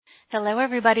Hello,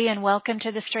 everybody, and welcome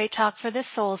to the Straight Talk for the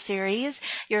Soul series,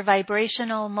 your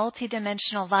vibrational,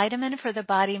 multidimensional vitamin for the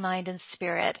body, mind, and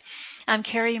spirit. I'm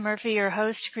Carrie Murphy, your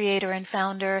host, creator, and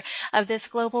founder of this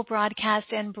global broadcast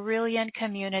and brilliant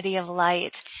community of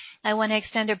light. I want to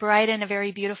extend a bright and a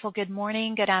very beautiful good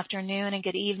morning, good afternoon, and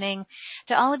good evening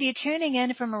to all of you tuning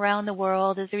in from around the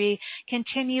world as we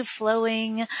continue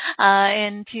flowing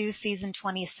into season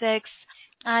 26.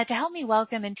 To help me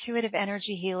welcome intuitive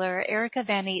energy healer Erica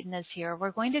Van Eaton is here.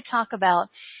 We're going to talk about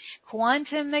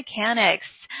quantum mechanics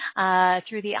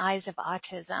through the eyes of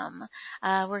autism.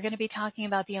 We're going to be talking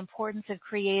about the importance of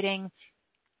creating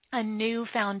a new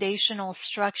foundational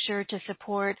structure to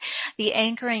support the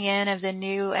anchoring in of the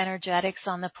new energetics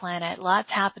on the planet. Lots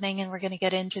happening, and we're going to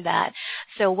get into that.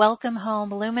 So welcome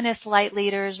home, luminous light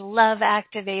leaders, love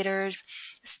activators,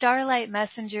 starlight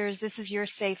messengers. This is your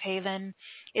safe haven.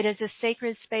 It is a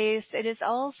sacred space. It is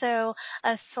also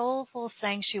a soulful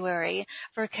sanctuary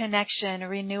for connection,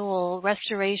 renewal,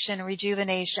 restoration,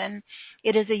 rejuvenation.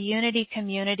 It is a unity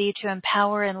community to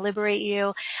empower and liberate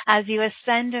you as you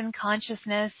ascend in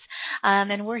consciousness.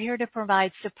 And we're here to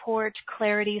provide support,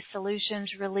 clarity, solutions,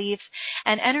 relief,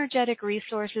 and energetic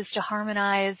resources to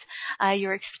harmonize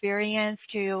your experience,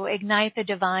 to ignite the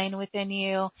divine within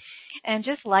you, and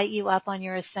just light you up on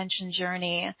your ascension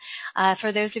journey.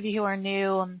 For those of you who are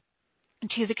new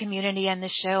to the community and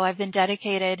the show, I've been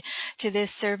dedicated to this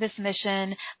service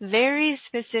mission very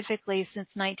specifically since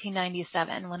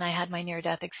 1997 when I had my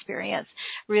near-death experience.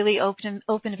 Really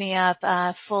opened me up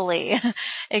fully,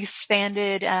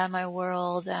 expanded my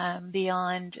world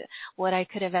beyond what I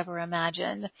could have ever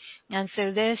imagined. And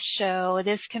so this show,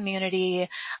 this community,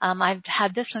 I've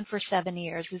had this one for 7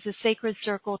 years. It's a sacred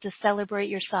circle to celebrate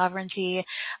your sovereignty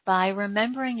by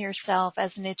remembering yourself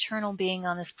as an eternal being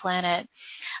on this planet.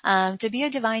 To be a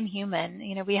divine human,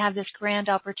 we have this grand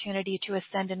opportunity to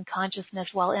ascend in consciousness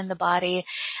while in the body,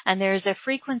 and there's a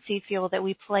frequency field that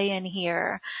we play in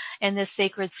here in this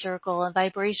sacred circle, a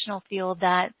vibrational field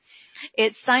that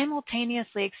it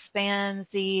simultaneously expands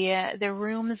the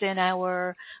rooms in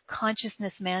our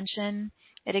consciousness mansion.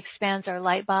 It expands our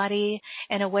light body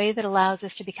in a way that allows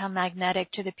us to become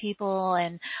magnetic to the people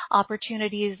and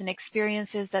opportunities and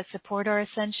experiences that support our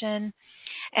ascension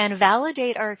and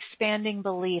validate our expanding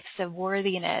beliefs of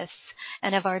worthiness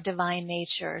and of our divine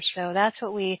nature. So that's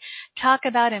what we talk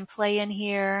about and play in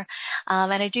here.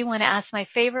 And I do want to ask my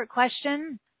favorite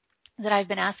question that I've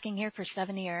been asking here for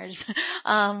 7 years.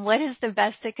 What is the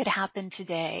best that could happen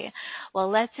today? Well,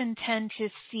 let's intend to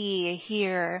see,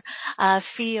 hear,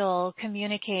 feel,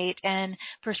 communicate, and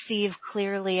perceive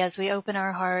clearly as we open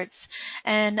our hearts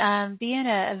and be in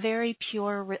a very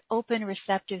pure, open,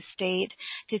 receptive state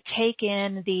to take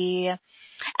in the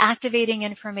activating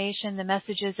information, the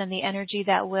messages, and the energy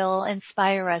that will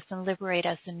inspire us and liberate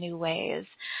us in new ways.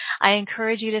 I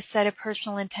encourage you to set a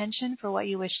personal intention for what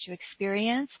you wish to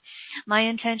experience. My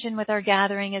intention with our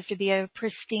gathering is to be a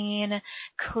pristine,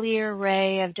 clear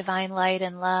ray of divine light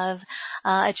and love,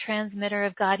 a transmitter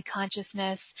of God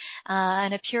consciousness,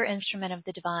 and a pure instrument of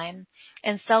the divine,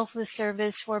 and selfless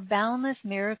service for boundless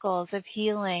miracles of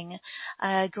healing,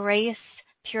 grace,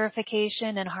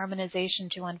 purification, and harmonization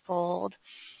to unfold.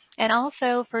 And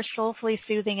also for soulfully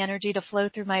soothing energy to flow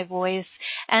through my voice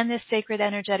and this sacred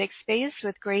energetic space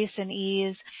with grace and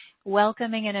ease,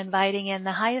 welcoming and inviting in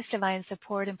the highest divine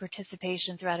support and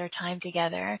participation throughout our time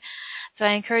together. So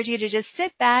I encourage you to just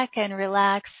sit back and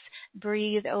relax,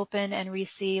 breathe, open, and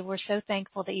receive. We're so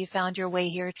thankful that you found your way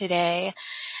here today.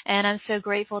 And I'm so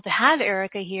grateful to have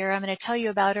Erica here. I'm going to tell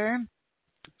you about her,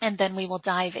 and then we will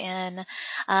dive in.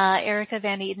 Erica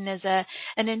Van Eaton is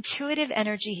an intuitive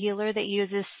energy healer that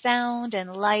uses sound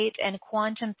and light and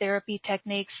quantum therapy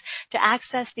techniques to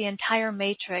access the entire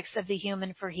matrix of the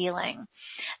human for healing.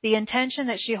 The intention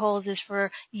that she holds is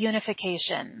for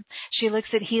unification. She looks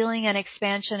at healing and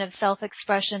expansion of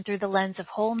self-expression through the lens of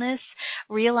wholeness,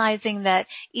 realizing that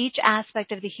each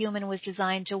aspect of the human was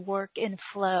designed to work in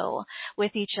flow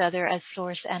with each other as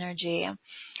source energy.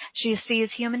 She sees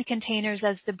human containers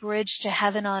as the bridge to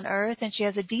heaven on earth, and she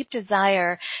has a deep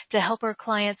desire to help her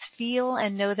clients feel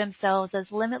and know themselves as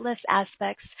limitless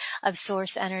aspects of source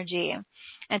energy.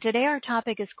 And today our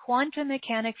topic is Quantum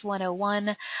Mechanics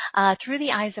 101 through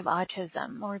the eyes of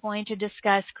autism. We're going to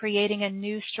discuss creating a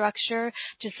new structure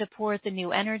to support the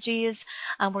new energies.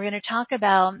 We're going to talk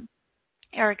about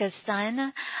Erica's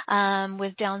son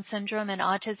with Down syndrome and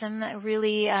autism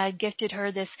really gifted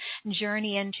her this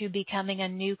journey into becoming a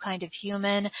new kind of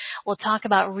human. We'll talk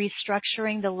about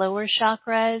restructuring the lower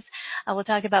chakras. We'll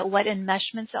talk about what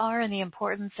enmeshments are and the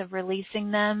importance of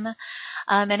releasing them,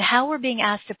 and how we're being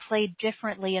asked to play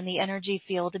differently in the energy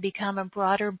field to become a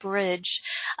broader bridge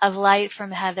of light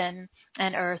from heaven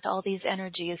and earth, all these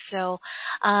energies. So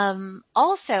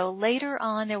also later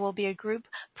on there will be a group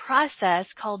process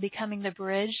called Becoming the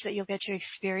Bridge that you'll get to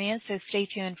experience, so stay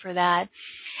tuned for that.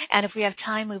 And if we have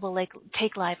time, we will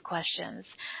take live questions.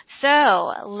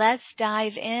 So let's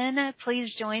dive in. Please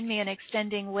join me in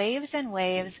extending waves and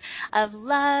waves of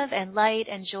love and light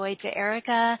and joy to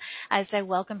Erica as I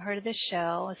welcome her to the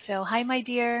show. So hi, my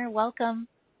dear. Welcome.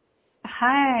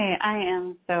 Hi, I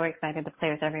am so excited to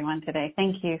play with everyone today.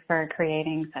 Thank you for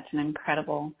creating such an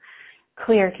incredible,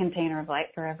 clear container of light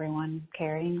for everyone,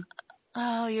 Carrie.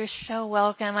 Oh, you're so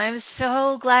welcome. I'm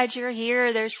so glad you're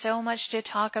here. There's so much to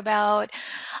talk about.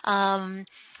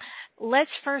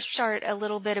 Let's first start a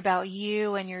little bit about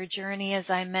you and your journey. As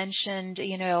I mentioned,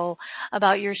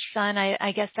 about your son,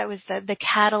 I guess that was the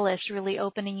catalyst really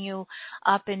opening you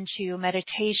up into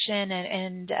meditation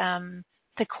and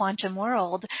the quantum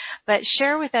world. But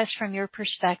share with us from your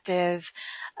perspective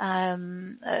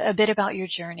a bit about your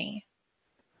journey.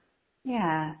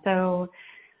 Yeah, so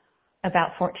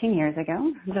about 14 years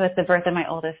ago, with the birth of my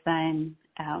oldest son,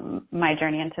 my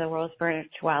journey into the world of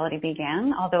spirituality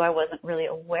began, although I wasn't really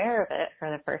aware of it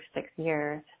for the first 6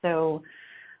 years. So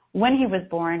when he was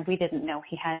born, we didn't know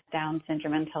he had Down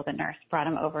syndrome until the nurse brought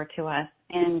him over to us.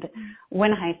 And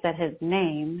when I said his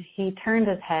name, he turned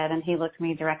his head and he looked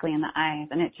me directly in the eyes,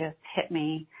 and it just hit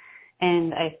me.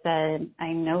 And I said,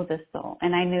 I know this soul.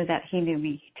 And I knew that he knew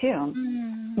me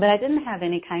too. But I didn't have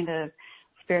any kind of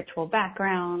spiritual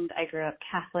background. I grew up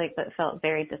Catholic, but felt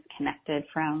very disconnected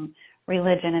from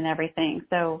religion and everything.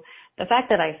 So the fact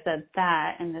that I said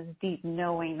that and this deep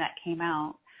knowing that came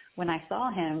out when I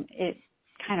saw him, it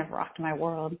kind of rocked my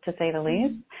world, to say the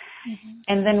least. Mm-hmm.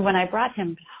 And then when I brought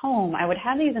him home, I would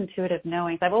have these intuitive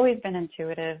knowings. I've always been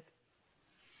intuitive,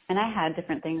 and I had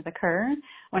different things occur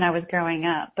when I was growing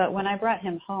up. But when I brought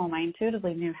him home, I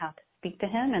intuitively knew how to speak to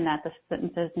him and that the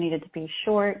sentences needed to be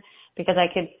short, because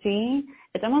I could see,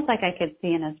 it's almost like I could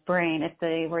see in his brain. If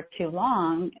they were too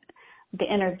long, the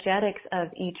energetics of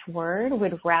each word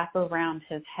would wrap around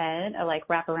his head, or like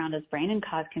wrap around his brain and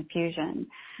cause confusion.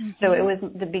 Mm-hmm. So it was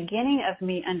the beginning of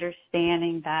me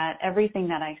understanding that everything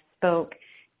that I spoke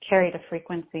carried a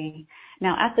frequency.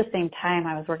 Now, at the same time,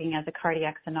 I was working as a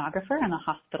cardiac sonographer in a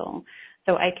hospital.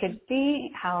 So I could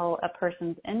see how a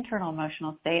person's internal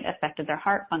emotional state affected their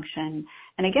heart function.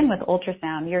 And again, with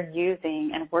ultrasound, you're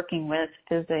using and working with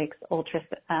physics,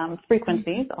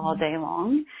 frequencies all day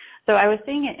long. So I was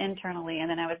seeing it internally,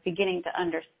 and then I was beginning to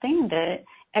understand it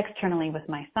externally with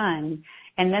my son.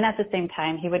 And then at the same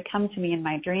time, he would come to me in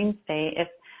my dream state. If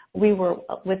we were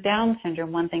with Down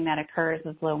syndrome, one thing that occurs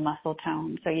is low muscle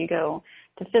tone. So you go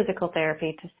to physical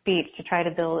therapy, to speech, to try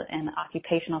to build an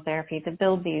occupational therapy, to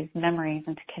build these memories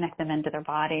and to connect them into their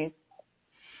bodies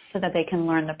so that they can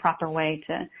learn the proper way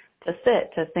to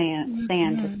sit, to stand,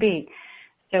 to speak.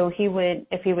 So he would,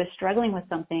 if he was struggling with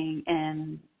something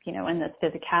in this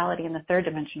physicality in the third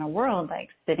dimensional world, like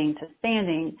sitting to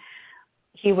standing,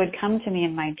 he would come to me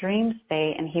in my dream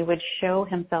state and he would show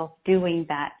himself doing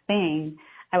that thing.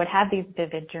 I would have these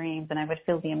vivid dreams and I would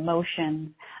feel the emotions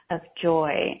of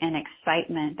joy and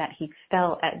excitement that he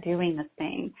felt at doing this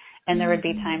thing. And there would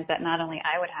be times that not only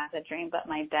I would have the dream, but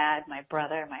my dad, my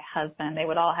brother, my husband, they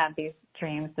would all have these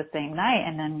dreams the same night.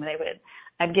 And then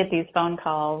I'd get these phone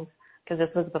calls, because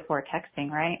this was before texting,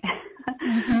 right?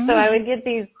 Mm-hmm. So I would get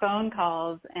these phone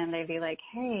calls and they'd be like,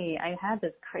 hey, I had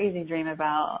this crazy dream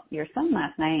about your son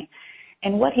last night.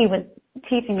 And what he was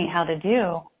teaching me how to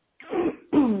do,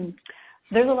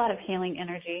 there's a lot of healing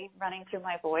energy running through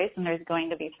my voice, and there's going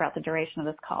to be throughout the duration of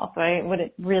this call. So I would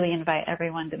really invite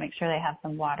everyone to make sure they have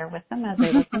some water with them as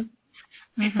they listen.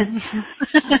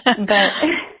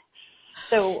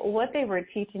 So what they were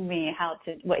teaching me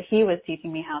what he was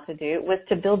teaching me how to do was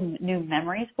to build new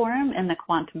memories for him in the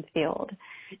quantum field.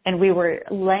 And we were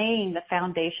laying the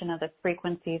foundation of the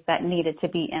frequencies that needed to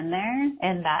be in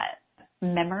there in that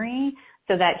memory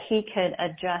so that he could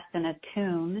adjust and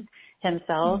attune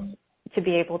himself to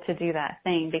be able to do that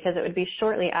thing, because it would be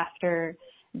shortly after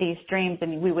these dreams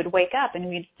and we would wake up and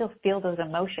we'd still feel those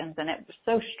emotions, and it was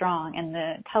so strong and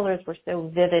the colors were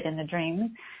so vivid in the dreams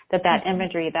that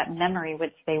imagery, that memory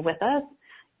would stay with us,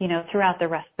 throughout the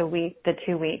rest of the week, the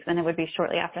 2 weeks, and it would be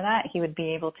shortly after that he would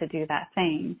be able to do that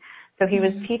thing. So he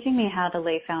was teaching me how to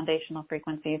lay foundational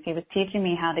frequencies. He was teaching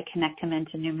me how to connect him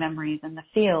into new memories in the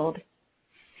field.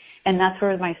 And that's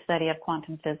where my study of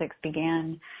quantum physics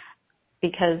began,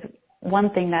 because one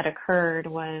thing that occurred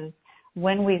was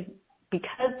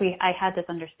I had this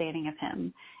understanding of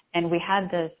him, and we had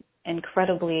this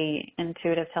incredibly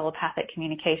intuitive telepathic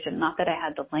communication, not that I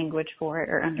had the language for it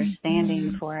or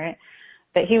understanding for it,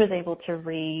 but he was able to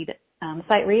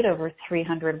sight read over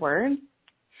 300 words,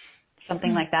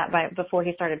 something like that, before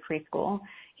he started preschool.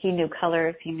 He knew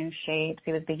colors, he knew shapes,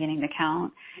 he was beginning to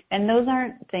count. And those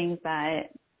aren't things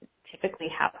that typically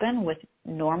happen with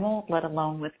normal, let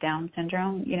alone with Down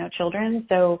syndrome, children.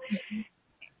 So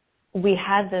we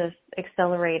had this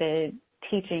accelerated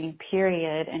teaching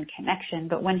period and connection,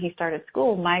 but when he started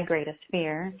school, my greatest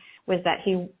fear was that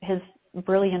his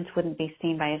brilliance wouldn't be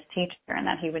seen by his teacher, and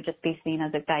that he would just be seen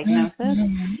as a diagnosis.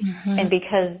 And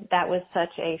because that was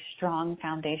such a strong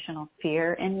foundational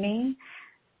fear in me,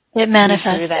 it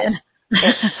manifested.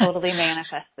 It totally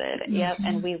manifested. Yep.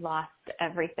 And we lost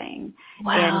everything.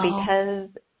 Wow.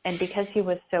 And because he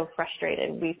was so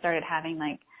frustrated, we started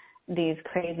having these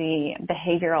crazy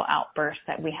behavioral outbursts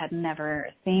that we had never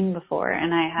seen before.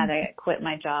 And I had to quit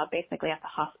my job basically at the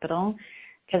hospital,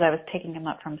 because I was picking him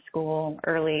up from school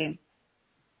early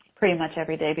pretty much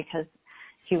every day, because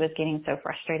he was getting so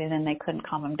frustrated and they couldn't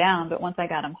calm him down. But once I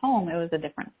got him home, it was a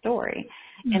different story.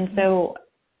 And so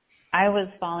I was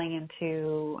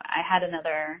I had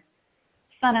another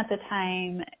son at the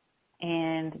time,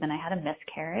 and then I had a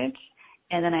miscarriage,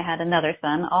 and then I had another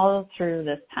son all through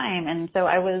this time. And so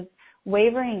I was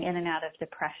wavering in and out of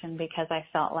depression, because I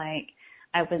felt like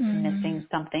I was missing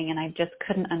something, and I just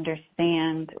couldn't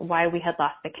understand why we had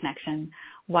lost the connection,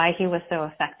 why he was so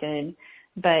affected.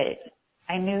 But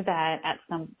I knew that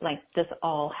this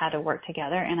all had to work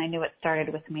together, and I knew it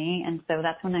started with me. And so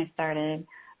that's when I started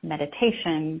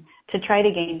meditation, to try to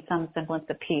gain some semblance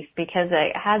of peace, because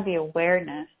I had the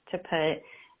awareness to put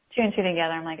two and two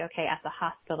together. I'm like, okay, at the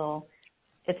hospital,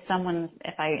 if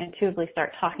I intuitively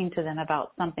start talking to them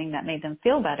about something that made them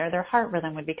feel better, their heart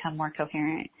rhythm would become more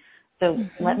coherent. So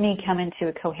let me come into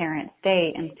a coherent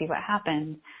state and see what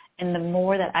happens. And the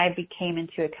more that I became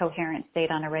into a coherent state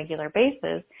on a regular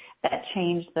basis, that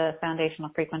changed the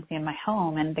foundational frequency in my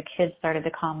home, and the kids started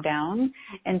to calm down,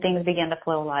 and things began to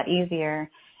flow a lot easier.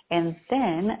 And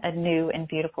then a new and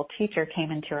beautiful teacher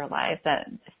came into our lives that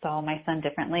saw my son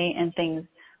differently, and things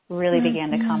really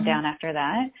began to calm down after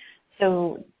that.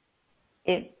 So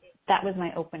that was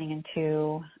my opening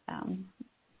into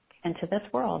this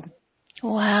world.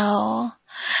 Wow.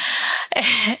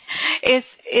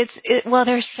 Well,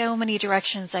 there's so many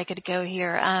directions I could go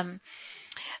here.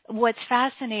 What's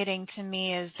fascinating to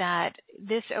me is that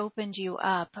this opened you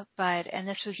up, and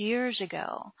this was years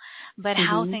ago, but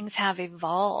how things have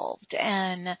evolved,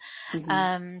 and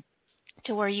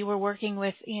to where you were working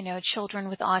with, children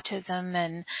with autism,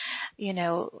 and,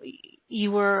 you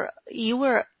were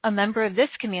a member of this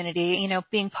community,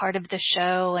 being part of the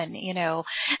show,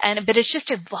 but it's just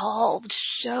evolved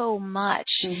so much.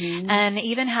 And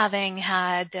even having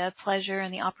had the pleasure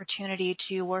and the opportunity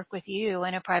to work with you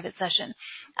in a private session,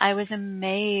 I was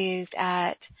amazed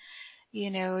at,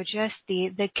 just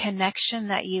the connection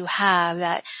that you have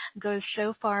that goes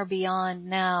so far beyond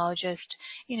now just,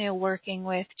 working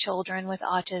with children with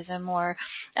autism,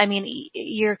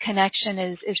 your connection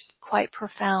is quite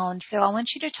profound. So I want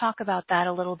you to talk about that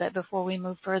a little bit before we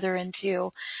move further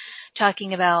into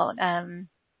talking about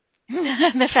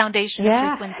the foundation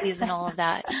of frequencies and all of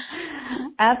that.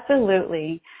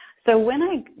 Absolutely. So when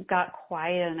I got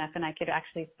quiet enough and I could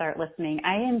actually start listening,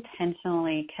 I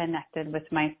intentionally connected with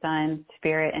my son's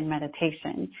spirit in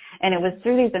meditation. And it was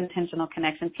through these intentional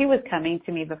connections. He was coming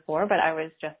to me before, but I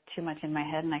was just too much in my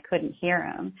head and I couldn't hear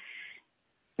him.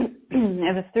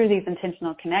 It was through these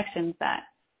intentional connections that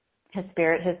his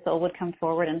spirit, his soul would come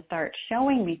forward and start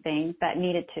showing me things that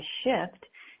needed to shift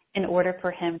in order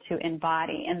for him to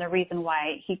embody, and the reason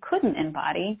why he couldn't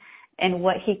embody, and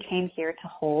what he came here to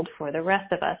hold for the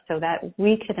rest of us so that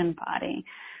we could embody.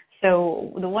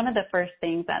 So one of the first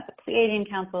things that the Pleiadian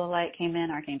Council of Light came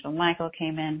in, Archangel Michael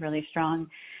came in really strong,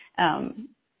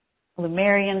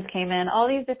 Lemurians came in, all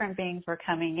these different beings were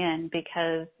coming in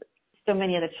because so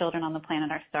many of the children on the planet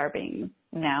are star beings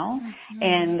now,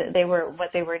 and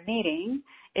what they were needing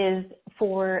is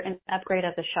for an upgrade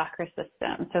of the chakra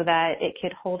system so that it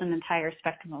could hold an entire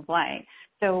spectrum of light.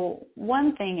 So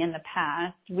one thing in the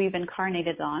past, we've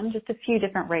incarnated on just a few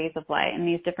different rays of light, and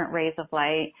these different rays of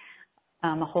light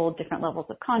hold different levels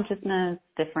of consciousness,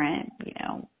 different,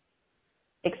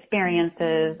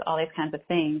 experiences, all these kinds of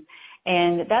things.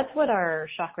 And that's what our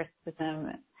chakra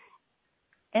system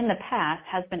in the past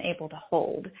has been able to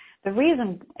hold. The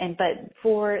reason, but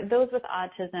for those with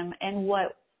autism and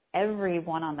what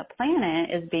everyone on the planet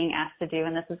is being asked to do,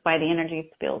 and this is why the energy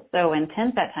feels so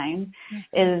intense at times,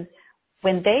 is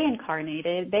when they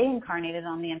incarnated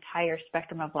on the entire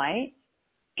spectrum of light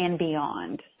and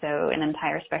beyond. So an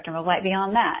entire spectrum of light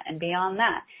beyond that and beyond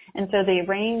that. And so the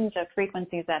range of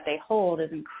frequencies that they hold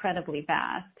is incredibly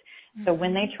vast. So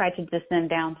when they try to descend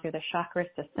down through the chakra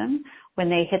system, when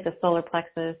they hit the solar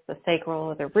plexus, the sacral,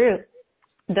 or the root,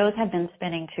 those have been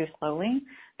spinning too slowly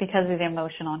because of the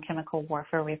emotional and chemical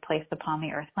warfare we placed upon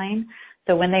the earth plane.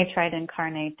 So when they try to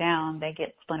incarnate down, they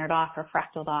get splintered off or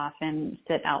fractaled off and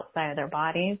sit outside of their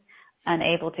bodies,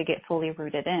 unable to get fully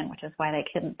rooted in, which is why they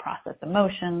couldn't process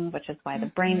emotions, which is why the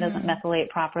brain doesn't methylate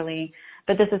properly.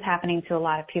 But this is happening to a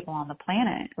lot of people on the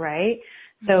planet, right?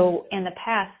 So in the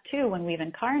past, too, when we've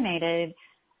incarnated,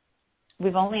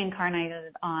 we've only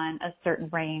incarnated on a certain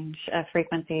range of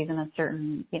frequencies and a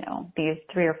certain, these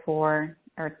 3 or 4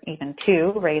 or even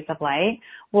 2 rays of light.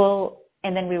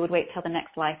 And then we would wait till the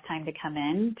next lifetime to come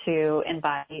in to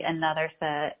embody another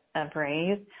set of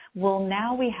rays. Well,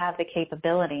 now we have the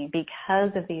capability, because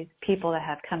of these people that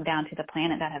have come down to the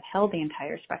planet that have held the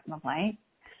entire spectrum of light,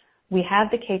 we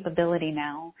have the capability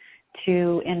now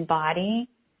to embody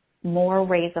more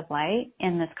rays of light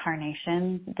in this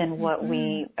carnation than what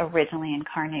we originally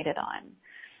incarnated on.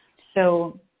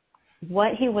 So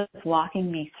what he was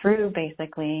walking me through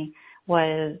basically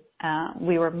was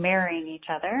we were marrying each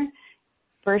other.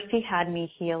 First, he had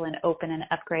me heal and open and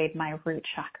upgrade my root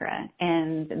chakra,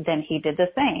 and then he did the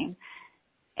same.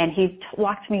 And he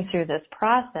walked me through this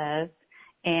process,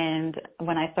 and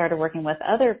when I started working with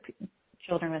other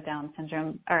children with Down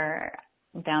syndrome or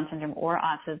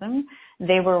autism,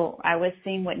 I was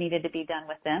seeing what needed to be done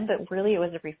with them, but really it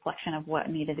was a reflection of what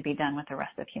needed to be done with the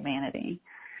rest of humanity.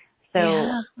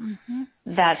 So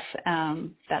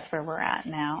that's where we're at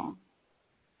now.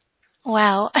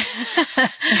 Wow.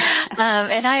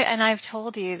 And I've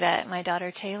told you that my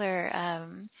daughter Taylor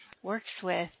works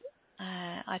with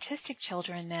autistic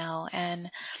children now, and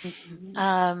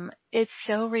it's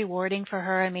so rewarding for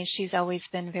her. I mean, she's always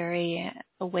been very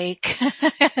awake,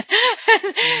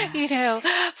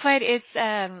 but it's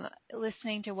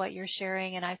listening to what you're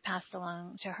sharing, and I've passed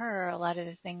along to her a lot of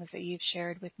the things that you've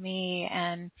shared with me,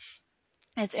 and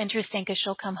it's interesting because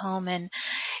she'll come home and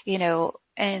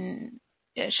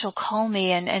she'll call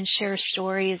me and share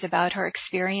stories about her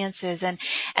experiences, and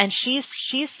she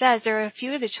says there are a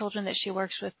few of the children that she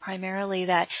works with primarily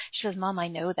that she says, Mom, I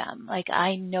know them. Like,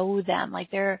 I know them. Like,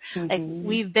 they're like,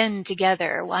 we've been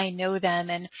together. I know them,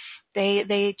 and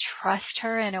they trust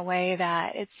her in a way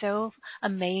that it's so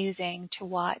amazing to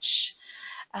watch.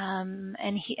 And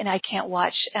I can't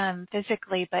watch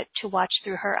physically, but to watch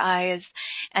through her eyes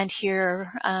and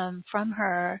hear from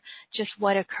her just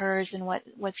what occurs and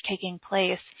what's taking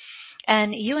place.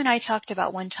 And you and I talked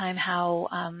about one time how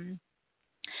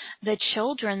the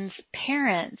children's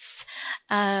parents,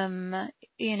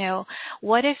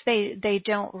 what if they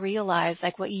don't realize,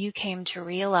 like what you came to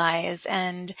realize,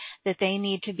 and that they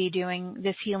need to be doing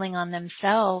this healing on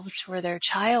themselves for their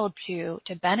child to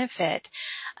benefit?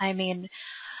 I mean,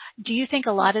 do you think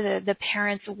a lot of the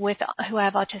parents who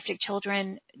have autistic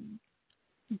children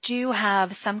do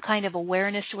have some kind of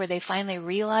awareness where they finally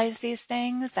realize these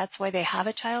things? That's why they have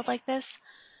a child like this?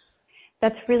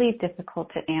 That's really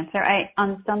difficult to answer.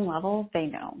 On some level, they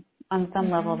know. On some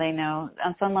level, they know.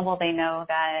 On some level, they know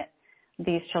that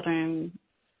these children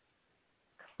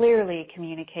clearly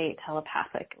communicate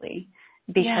telepathically,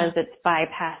 because it's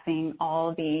bypassing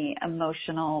all the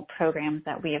emotional programs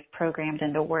that we have programmed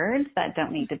into words that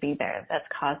don't need to be there, that's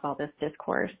caused all this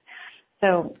discourse.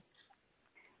 So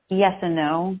yes and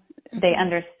no. They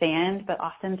understand, but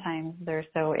oftentimes they're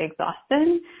so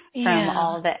exhausted from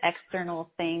all the external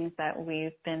things that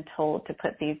we've been told to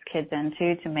put these kids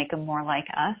into to make them more like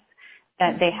us,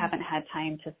 that they haven't had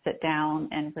time to sit down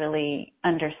and really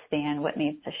understand what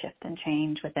needs to shift and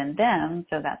change within them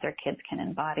so that their kids can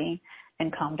embody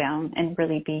and calm down and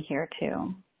really be here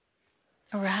too.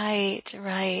 Right.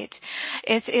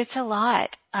 It's a lot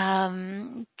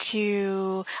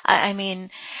to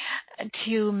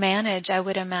manage, I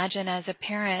would imagine, as a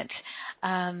parent.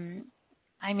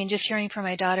 Just hearing from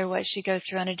my daughter what she goes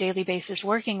through on a daily basis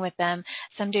working with them,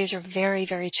 some days are very,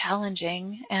 very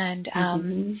challenging. And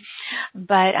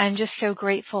but I'm just so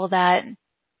grateful that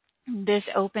this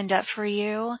opened up for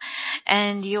you,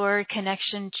 and your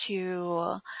connection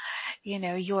to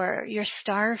your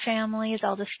star families,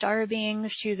 all the star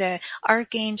beings, to the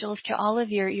archangels, to all of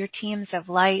your teams of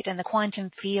light, and the quantum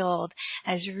field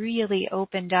has really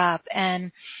opened up.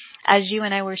 And as you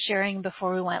and I were sharing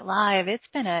before we went live, it's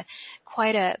been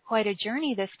quite a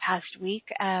journey this past week.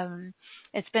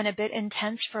 It's been a bit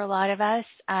intense for a lot of us.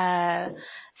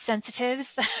 Sensitives,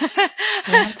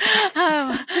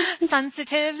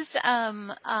 sensitives.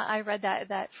 I read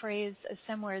that phrase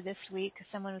somewhere this week.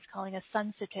 Someone was calling us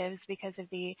sensitives because of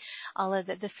all of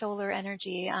the solar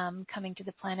energy coming to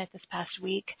the planet this past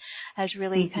week has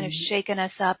really kind of shaken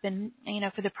us up, and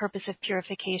for the purpose of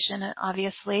purification,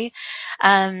 obviously.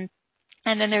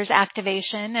 And then there's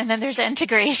activation, and then there's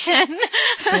integration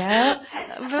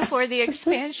before the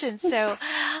expansion. So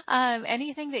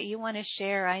anything that you want to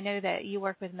share, I know that you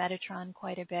work with Metatron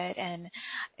quite a bit, and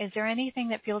is there anything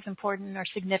that feels important or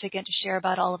significant to share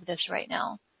about all of this right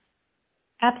now?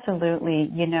 Absolutely.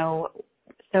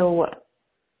 So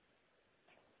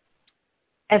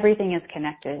everything is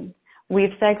connected.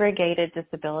 We've segregated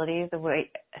disabilities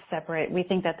we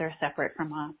think that they're separate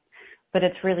from us, but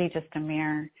it's really just a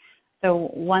mirror.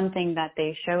 So one thing that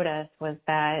they showed us was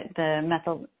that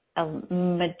a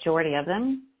majority of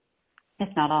them, if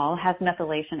not all, has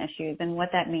methylation issues. And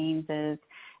what that means is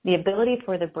the ability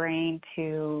for the brain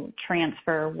to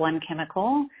transfer one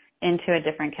chemical into a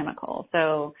different chemical.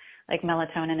 So like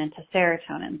melatonin into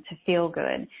serotonin to feel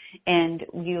good. And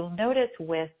you'll notice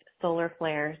with solar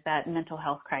flares that mental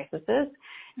health crises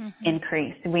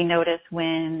increase. We notice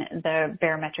when the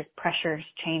barometric pressures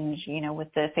change,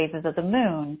 with the phases of the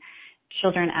moon.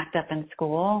 Children act up in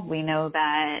school. We know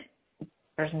that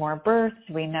there's more births.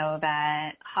 We know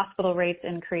that hospital rates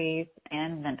increase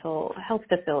and mental health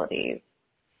facilities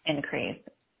increase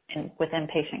with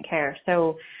inpatient care.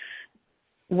 So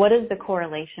what is the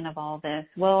correlation of all this?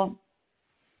 Well,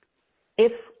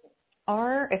 if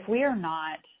we are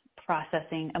not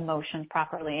processing emotions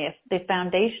properly, if the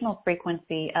foundational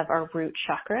frequency of our root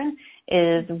chakra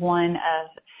is one of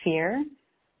fear,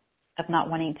 of not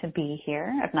wanting to be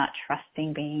here, of not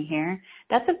trusting being here,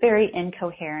 that's a very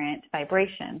incoherent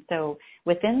vibration. So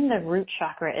within the root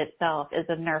chakra itself is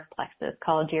a nerve plexus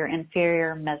called your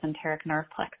inferior mesenteric nerve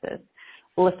plexus.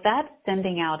 Well, if that's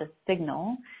sending out a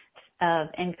signal of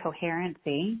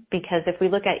incoherency, because if we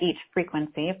look at each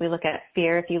frequency, if we look at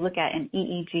fear, if you look at an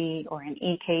EEG or an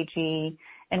EKG,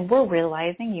 and we're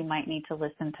realizing you might need to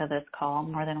listen to this call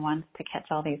more than once to catch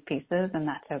all these pieces, and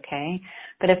that's okay.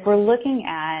 But if we're looking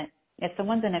at if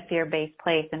someone's in a fear-based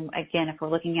place, and again, if we're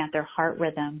looking at their heart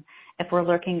rhythm, if we're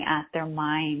looking at their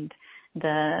mind,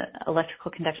 the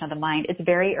electrical conduction of the mind, it's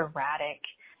very erratic.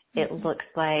 It looks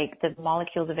like the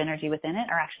molecules of energy within it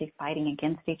are actually fighting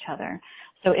against each other.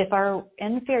 So if our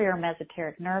inferior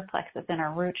mesenteric nerve plexus in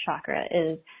our root chakra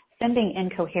is sending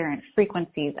incoherent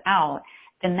frequencies out,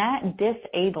 then that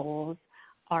disables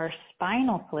our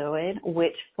spinal fluid,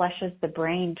 which flushes the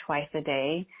brain twice a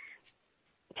day,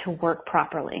 to work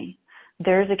properly.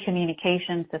 There's a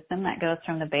communication system that goes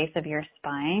from the base of your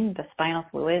spine, the spinal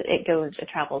fluid. It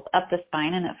travels up the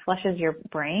spine and it flushes your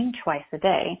brain twice a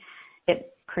day.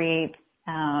 It creates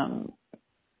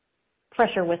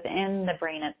pressure within the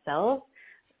brain itself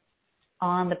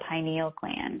on the pineal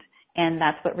gland. And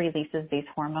that's what releases these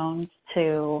hormones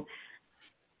to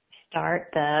start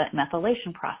the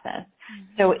methylation process.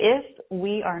 So if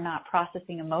we are not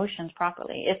processing emotions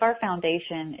properly, if our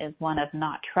foundation is one of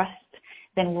not trust,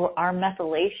 then our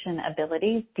methylation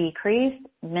abilities decrease,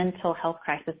 mental health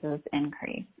crises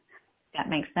increase. That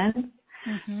makes sense?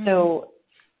 So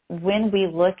when we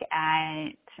look at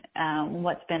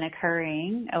what's been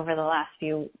occurring over the last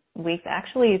few weeks,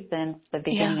 actually since the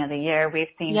beginning of the year, we've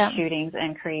seen shootings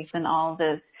increase and all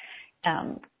this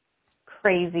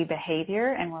crazy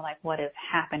behavior, and we're like, what is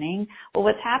happening? Well,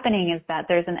 what's happening is that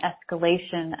there's an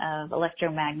escalation of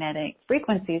electromagnetic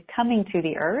frequencies coming to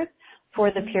the earth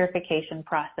for the purification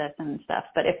process and stuff.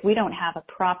 But if we don't have a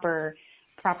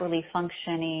properly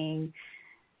functioning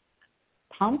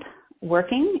pump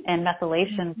working and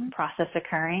methylation process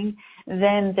occurring,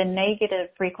 then the negative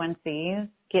frequencies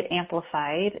get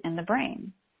amplified in the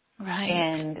brain. Right.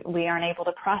 And we aren't able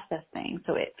to process things.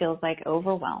 So it feels like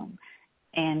overwhelm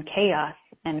and chaos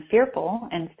and fearful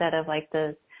instead of like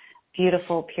this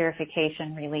beautiful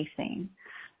purification releasing.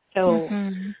 So,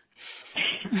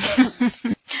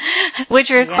 which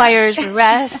requires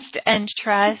rest and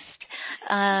trust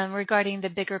regarding the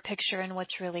bigger picture and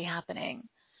what's really happening.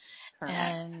 Correct.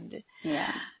 And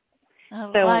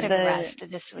a lot of rest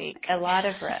this week. A lot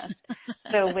of rest.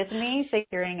 So with me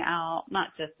figuring out, not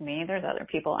just me, there's other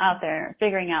people out there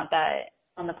figuring out that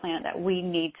on the planet that we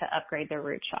need to upgrade the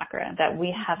root chakra, that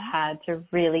we have had to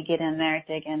really get in there,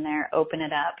 dig in there, open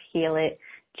it up, heal it,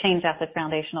 change out the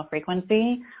foundational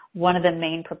frequency, one of the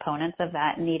main proponents of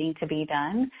that needing to be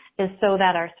done is so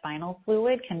that our spinal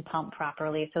fluid can pump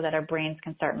properly, so that our brains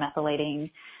can start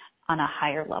methylating on a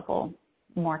higher level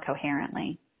more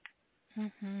coherently.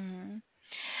 Mm-hmm.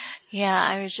 Yeah,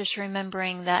 I was just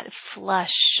remembering that flush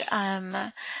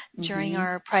during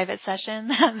our private session,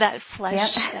 that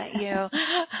flush that you.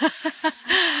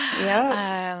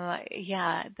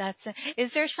 Yeah, is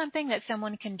there something that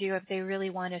someone can do if they really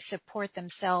want to support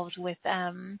themselves with,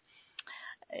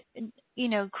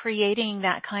 creating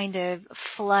that kind of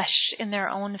flush in their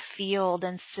own field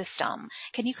and system?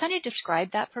 Can you kind of describe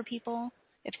that for people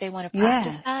if they want to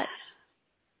practice that?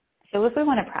 So if we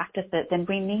want to practice it, then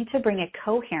we need to bring a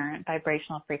coherent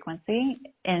vibrational frequency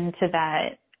into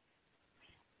that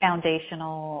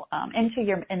foundational, into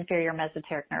your inferior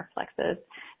mesenteric nerve plexus.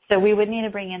 So we would need to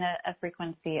bring in a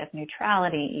frequency of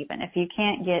neutrality even. If you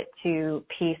can't get to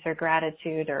peace or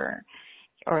gratitude or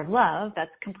love,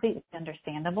 that's completely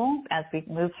understandable as we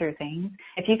move through things.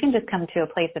 If you can just come to a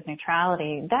place of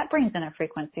neutrality, that brings in a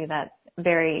frequency that's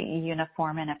very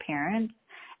uniform in appearance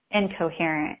and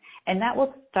coherent. And that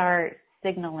will start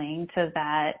signaling to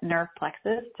that nerve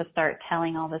plexus to start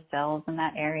telling all the cells in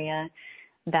that area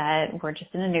that we're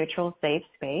just in a neutral, safe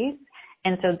space.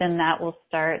 And so then that will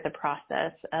start the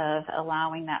process of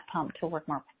allowing that pump to work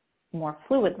more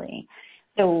fluidly.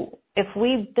 So if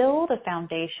we build a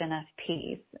foundation of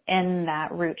peace in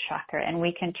that root chakra and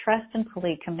we can trust and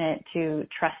fully commit to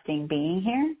trusting being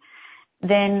here,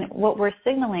 then what we're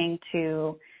signaling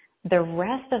to the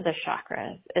rest of the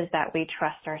chakras is that we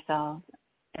trust ourselves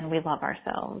and we love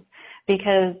ourselves,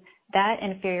 because that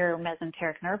inferior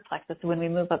mesenteric nerve plexus, when we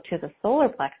move up to the solar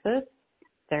plexus,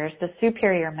 there's the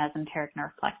superior mesenteric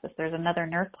nerve plexus. There's another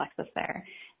nerve plexus there.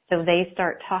 So they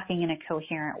start talking in a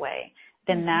coherent way.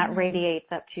 Then that radiates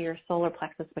up to your solar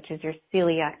plexus, which is your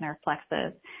celiac nerve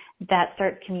plexus. That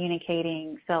starts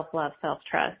communicating self-love,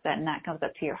 self-trust. And that goes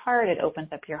up to your heart. It opens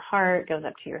up your heart, goes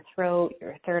up to your throat,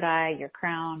 your third eye, your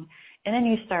crown. And then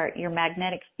your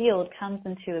magnetic field comes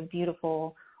into a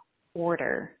beautiful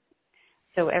order.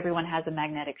 So everyone has a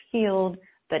magnetic field,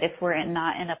 but if we're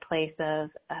not in a place of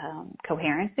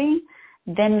coherency,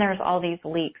 then there's all these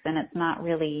leaks and it's not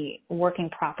really working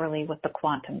properly with the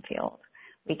quantum field.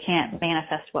 We can't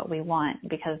manifest what we want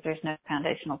because there's no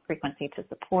foundational frequency to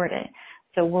support it.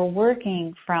 So we're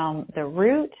working from the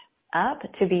root up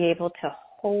to be able to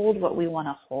hold what we want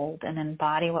to hold and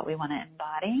embody what we want to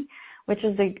embody,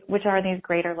 which are these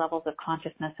greater levels of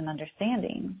consciousness and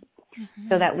understanding,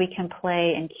 so that we can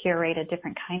play and curate a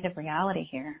different kind of reality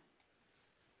here.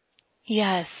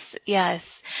 Yes, yes.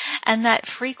 And that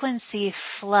frequency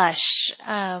flush,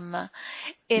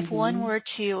 if one were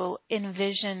to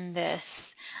envision this,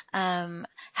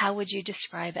 how would you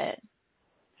describe it?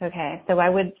 Okay, so I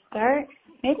would start,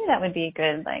 maybe that would be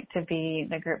good, to be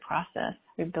the group process.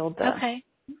 We build it.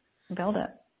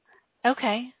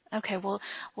 Okay,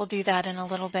 we'll do that in a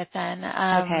little bit then.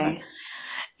 Okay.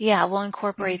 Yeah, we'll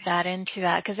incorporate that into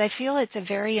that because I feel it's a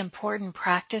very important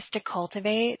practice to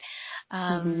cultivate.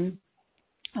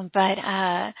 But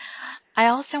I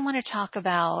also want to talk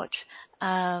about,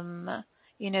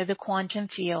 the quantum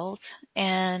field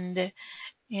and,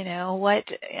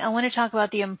 I want to talk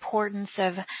about the importance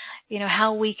of,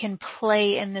 how we can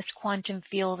play in this quantum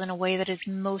field in a way that is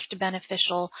most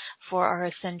beneficial for our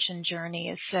ascension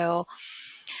journey. So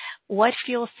what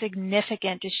feels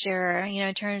significant to share,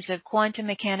 in terms of quantum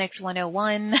mechanics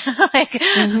 101?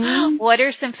 What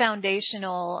are some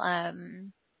foundational,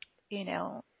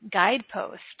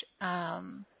 guideposts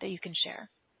that you can share?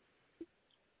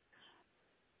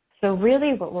 So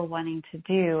really what we're wanting to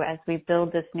do as we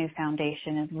build this new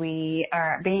foundation is we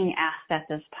are being asked at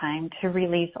this time to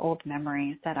release old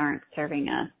memories that aren't serving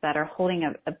us, that are holding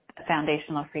a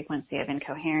foundational frequency of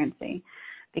incoherency.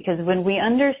 Because when we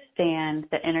understand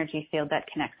the energy field that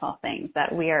connects all things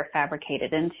that we are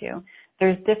fabricated into,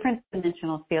 there's different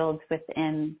dimensional fields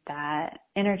within that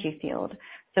energy field.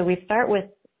 So we start with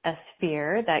a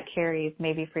sphere that carries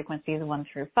maybe frequencies 1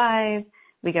 through 5.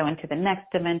 We go into the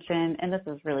next dimension, and this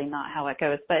is really not how it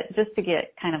goes, but just to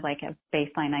get kind of like a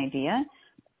baseline idea,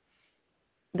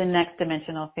 the next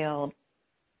dimensional field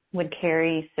would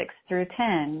carry 6 through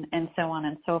 10 and so on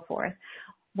and so forth.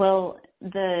 Well,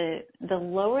 the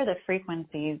lower the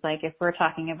frequencies, like if we're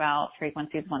talking about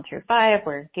frequencies 1 through 5,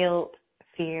 where guilt,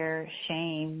 fear,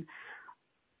 shame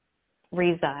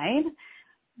reside,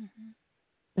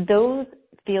 those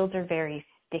fields are very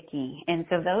sticky. And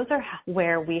so those are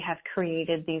where we have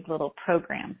created these little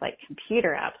programs like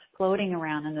computer apps floating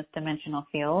around in this dimensional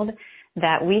field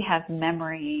that we have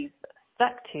memories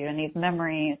stuck to, and these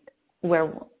memories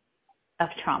of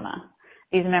trauma.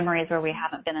 these memories where we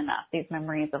haven't been enough, these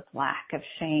memories of lack, of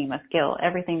shame, of guilt,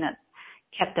 everything that's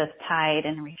kept us tied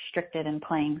and restricted and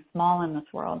playing small in this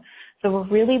world. So we're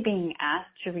really being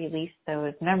asked to release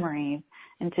those memories.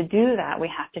 And to do that, we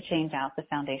have to change out the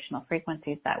foundational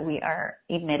frequencies that we are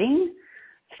emitting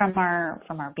from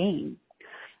our being.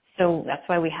 So that's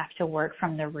why we have to work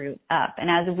from the root up. And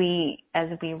as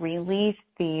we release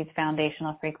these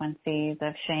foundational frequencies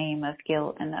of shame, of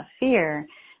guilt, and of fear,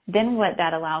 then what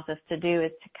that allows us to do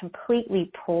is to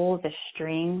completely pull the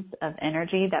strings of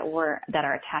energy that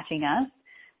are attaching us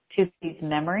to these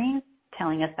memories,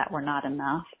 telling us that we're not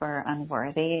enough or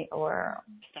unworthy or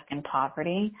stuck in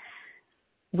poverty.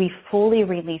 We fully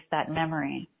release that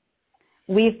memory.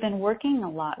 We've been working a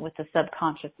lot with the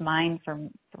subconscious mind for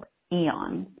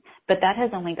eons, but that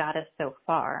has only got us so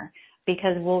far,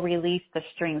 because we'll release the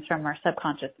strings from our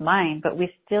subconscious mind, but we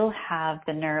still have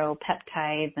the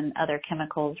neuropeptides and other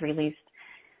chemicals released,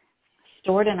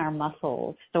 stored in our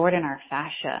muscles, stored in our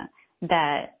fascia,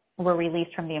 that were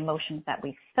released from the emotions that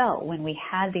we felt when we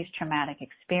had these traumatic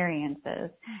experiences.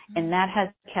 Mm-hmm. And that has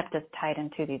kept us tied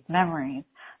into these memories.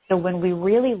 So when we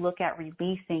really look at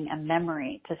releasing a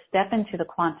memory to step into the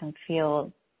quantum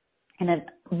field in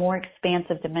a more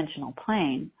expansive dimensional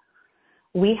plane,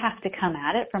 we have to come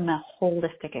at it from a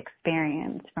holistic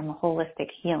experience, from a holistic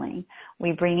healing.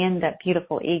 We bring in that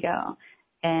beautiful ego,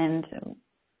 and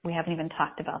we haven't even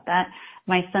talked about that.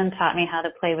 My son taught me how to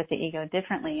play with the ego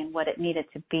differently and what it needed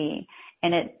to be.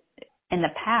 And in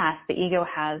the past, the ego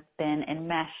has been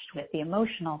enmeshed with the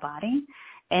emotional body,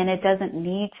 and it doesn't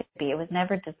need to be. It was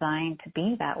never designed to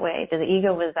be that way. The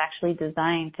ego was actually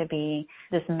designed to be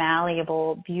this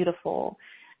malleable, beautiful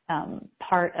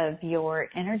part of your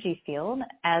energy field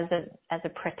as a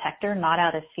protector, not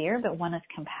out of fear, but one of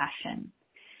compassion.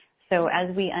 So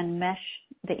as we unmesh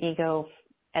the ego,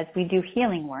 as we do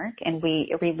healing work and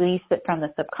we release it from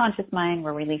the subconscious mind,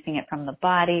 we're releasing it from the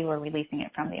body, we're releasing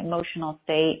it from the emotional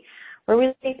state,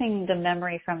 we're releasing the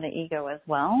memory from the ego as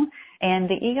well. And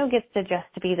the ego gets to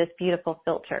just to be this beautiful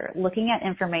filter, looking at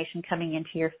information coming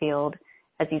into your field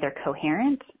as either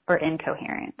coherent or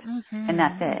incoherent. Mm-hmm, and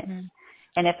that's it. Mm-hmm.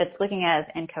 And if it's looking at it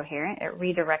as incoherent, it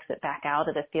redirects it back out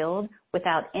of the field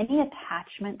without any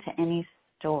attachment to any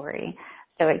story.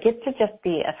 So it gets to just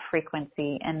be a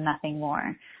frequency and nothing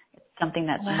more. It's something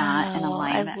that's not in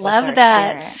alignment with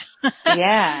our spirit.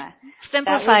 Yeah.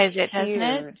 Simplifies it, doesn't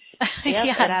it? Yep,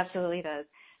 Yeah. It absolutely does.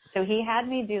 So he had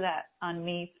me do that on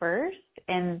me first,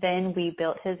 and then we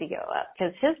built his ego up.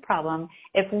 Because his problem,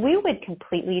 if we would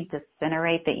completely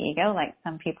disintegrate the ego, like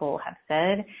some people have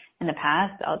said in the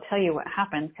past, I'll tell you what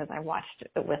happens because I watched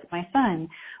it with my son.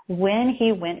 When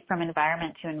he went from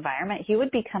environment to environment, he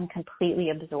would become completely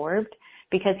absorbed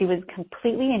because he was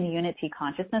completely in unity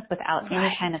consciousness without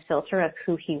any kind of filter of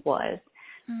who he was.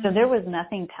 Mm-hmm. So there was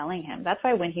nothing telling him. That's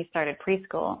why when he started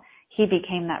preschool, he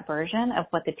became that version of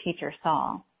what the teacher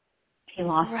saw. He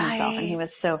lost himself and he was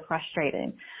so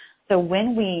frustrated. So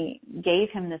when we gave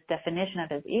him this definition of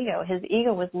his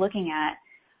ego was looking at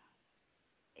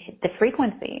the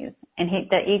frequencies, and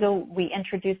we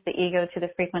introduced the ego to the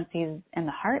frequencies in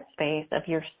the heart space of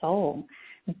your soul.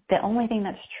 The only thing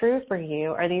that's true for you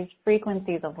are these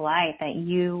frequencies of light that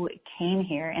you came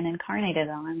here and incarnated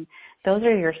on. Those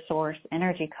are your source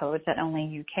energy codes that only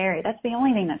you carry. That's the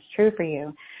only thing that's true for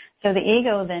you. So the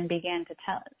ego then began to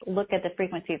look at the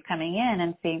frequencies coming in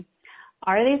and see,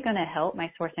 are these going to help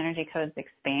my source energy codes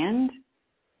expand?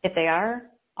 If they are,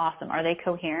 awesome. Are they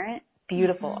coherent?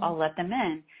 Beautiful. Mm-hmm. I'll let them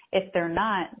in. If they're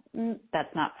not,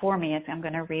 that's not for me. I'm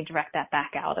going to redirect that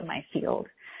back out of my field.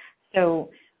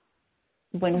 So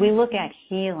when we look at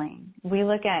healing, we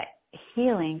look at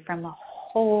healing from a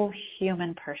whole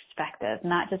human perspective,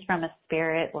 not just from a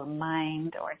spirit or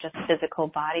mind or just physical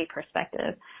body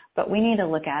perspective, but we need to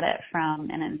look at it from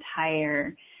an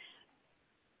entire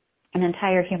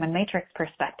human matrix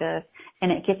perspective, and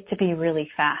it gets to be really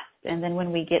fast. And then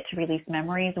when we get to release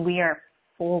memories, we are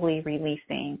fully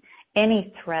releasing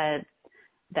any threads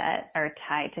that are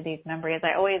tied to these memories.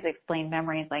 I always explain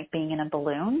memories like being in a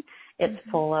balloon. It's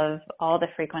full of all the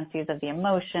frequencies of the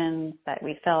emotions that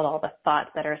we felt, all the thoughts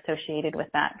that are associated with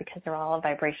that, because they're all a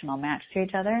vibrational match to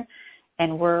each other.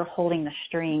 And we're holding the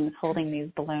strings, holding these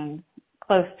balloons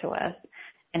close to us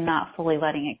and not fully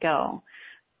letting it go,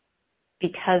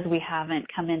 because we haven't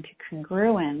come into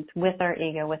congruence with our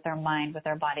ego, with our mind, with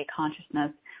our body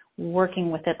consciousness, working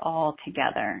with it all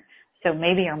together. So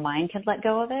maybe our mind could let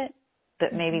go of it,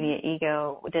 but maybe the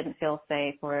ego didn't feel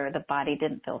safe or the body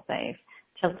didn't feel safe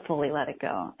to fully let it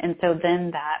go. And so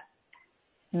then that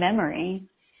memory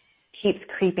keeps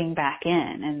creeping back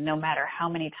in, and no matter how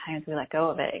many times we let go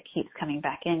of it, it keeps coming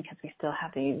back in because we still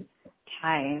have these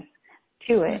ties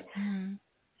to it. Mm-hmm.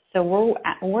 So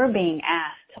we're being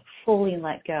asked to fully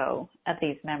let go of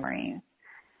these memories.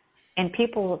 And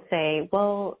people will say,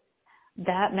 well,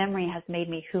 that memory has made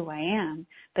me who I am.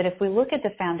 But if we look at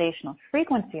the foundational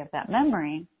frequency of that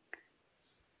memory,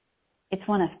 it's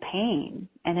one of pain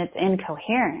and it's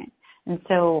incoherent. And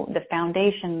so the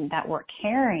foundation that we're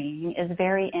carrying is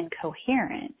very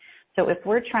incoherent. So if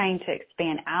we're trying to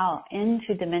expand out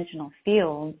into dimensional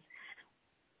fields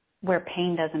where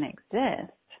pain doesn't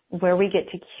exist, where we get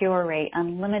to curate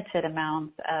unlimited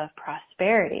amounts of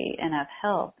prosperity and of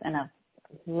health and of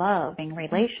loving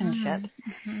relationships,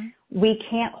 we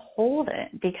can't hold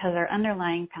it because our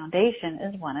underlying foundation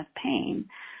is one of pain.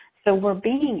 So we're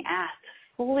being asked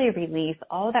to fully release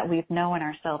all that we've known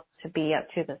ourselves to be up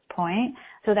to this point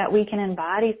so that we can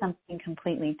embody something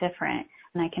completely different.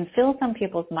 And I can feel some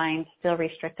people's minds still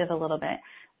restricted a little bit.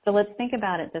 So let's think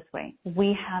about it this way.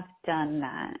 We have done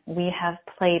that. We have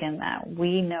played in that.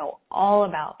 We know all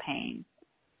about pain.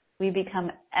 We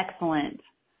become excellent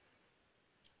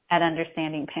at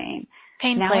understanding pain.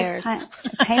 Pain players.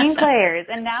 Pain players.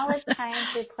 And now it's time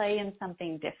to play in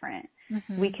something different.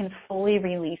 Mm-hmm. We can fully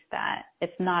release that.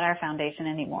 It's not our foundation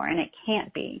anymore, and it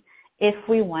can't be if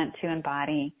we want to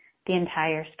embody the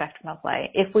entire spectrum of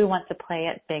light. If we want to play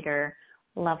at bigger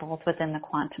levels within the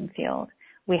quantum field,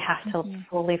 we have to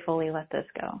fully let this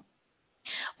go.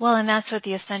 Well, and that's what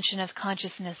the ascension of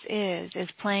consciousness is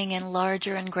playing in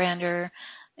larger and grander,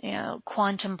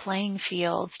 quantum playing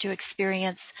fields to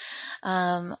experience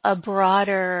a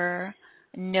broader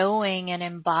knowing and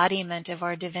embodiment of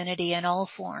our divinity in all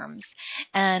forms.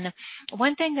 And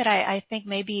one thing that I think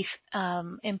may be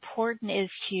important is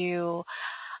to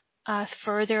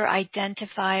further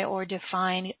identify or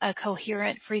define a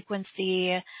coherent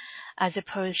frequency as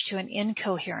opposed to an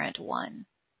incoherent one.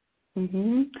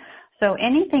 Mm-hmm. So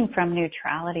anything from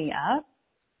neutrality up,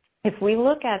 if we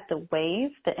look at the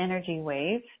wave, the energy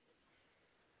wave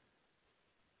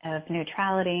of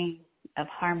neutrality, of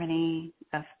harmony,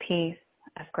 of peace,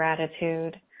 of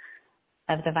gratitude,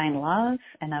 of divine love,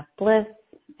 and of bliss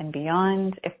and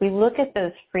beyond, if we look at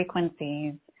those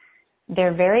frequencies,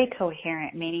 they're very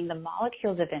coherent, meaning the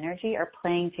molecules of energy are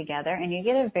playing together, and you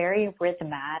get a very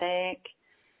rhythmic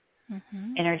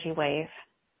energy wave.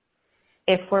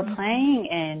 If we're playing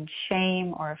in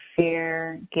shame or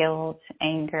fear, guilt,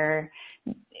 anger,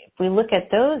 if we look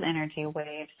at those energy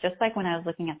waves, just like when I was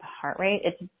looking at the heart rate,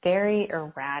 it's very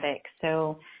erratic.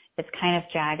 So it's kind of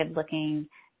jagged looking.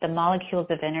 The molecules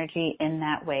of energy in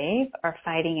that wave are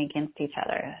fighting against each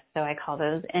other. So I call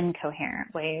those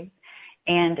incoherent waves.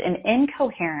 And an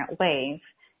incoherent wave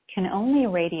can only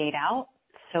radiate out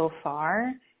so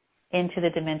far into the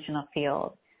dimensional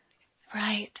field.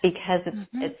 Right. Because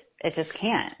it just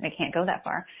can't. It can't go that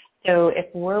far. So if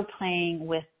we're playing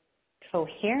with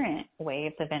coherent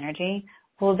waves of energy,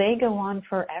 well, they go on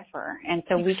forever. And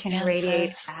so we can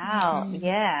radiate out,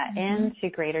 into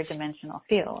greater dimensional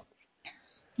fields.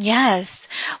 Yes.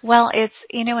 Well, it's,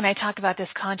 when I talk about this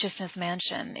consciousness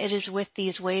mansion, it is with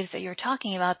these waves that you're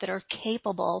talking about that are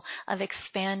capable of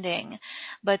expanding.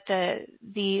 But the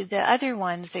other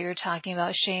ones that you're talking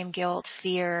about, shame, guilt,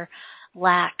 fear,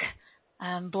 lack,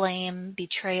 blame,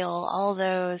 betrayal, all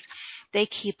those, they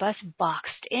keep us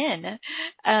boxed in.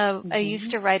 I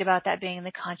used to write about that being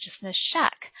the consciousness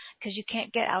shack, because you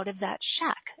can't get out of that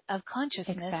shack of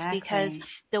consciousness because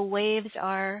the waves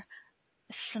are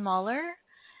smaller.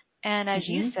 And as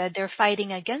you said, they're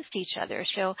fighting against each other.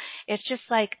 So it's just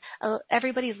like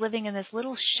everybody's living in this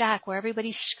little shack where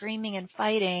everybody's screaming and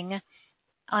fighting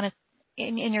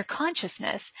in your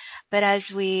consciousness. But as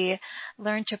we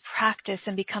learn to practice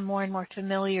and become more and more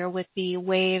familiar with the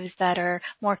waves that are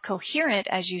more coherent,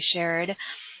 as you shared,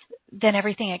 then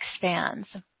everything expands.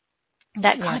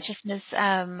 That consciousness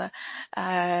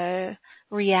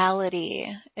reality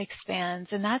expands,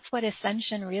 and that's what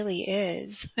ascension really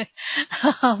is.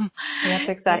 That's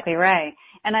exactly right.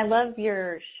 And I love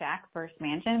your shack versus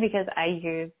mansion because I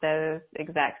use those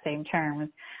exact same terms.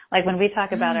 Like when we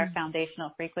talk about our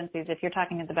foundational frequencies, if you're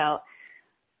talking about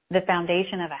the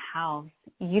foundation of a house,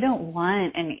 you don't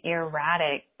want an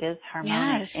erratic,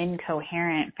 disharmonic,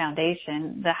 incoherent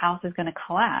foundation. The house is going to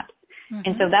collapse.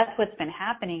 And so that's what's been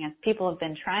happening as people have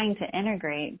been trying to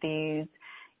integrate these,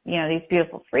 these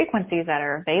beautiful frequencies that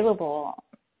are available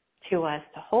to us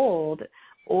to hold,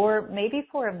 or maybe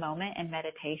for a moment in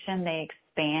meditation they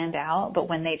expand out, but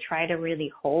when they try to really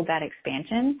hold that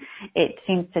expansion, it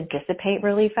seems to dissipate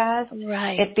really fast.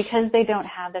 Right. It's because they don't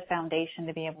have the foundation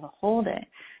to be able to hold it.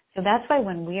 So that's why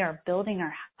when we are building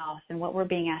our house and what we're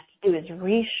being asked to do is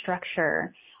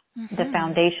restructure the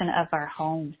foundation of our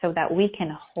home, so that we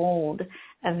can hold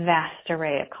a vast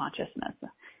array of consciousness,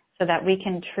 so that we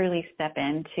can truly step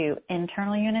into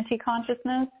internal unity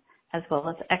consciousness as well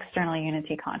as external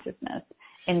unity consciousness,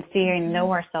 and see and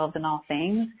know ourselves in all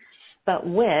things, but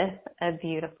with a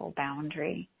beautiful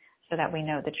boundary, so that we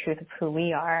know the truth of who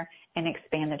we are and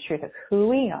expand the truth of who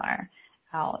we are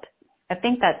out. I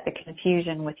think that's the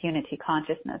confusion with unity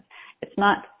consciousness. It's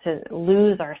not to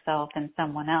lose ourselves in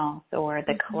someone else or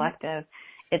the collective.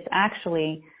 It's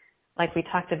actually, like we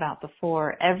talked about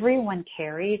before, everyone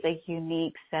carries a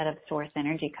unique set of source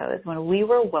energy codes. When we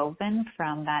were woven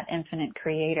from that infinite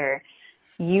creator,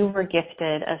 you were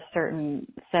gifted a certain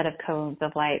set of codes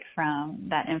of light from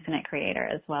that infinite creator,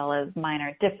 as well as mine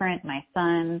are different. My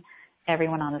son,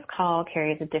 everyone on this call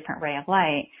carries a different ray of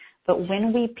light. But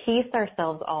when we piece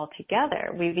ourselves all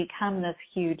together, we become this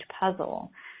huge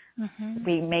puzzle.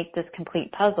 We make this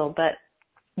complete puzzle, but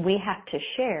we have to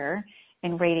share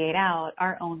and radiate out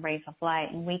our own rays of light.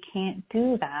 And we can't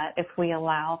do that if we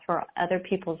allow for other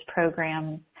people's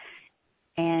programs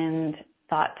and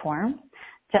thought forms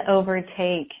to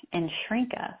overtake and shrink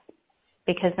us,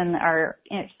 because then our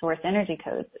source energy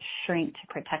codes shrink to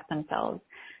protect themselves.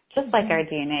 Just like our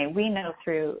DNA, we know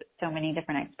through so many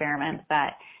different experiments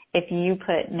that if you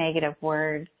put negative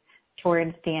words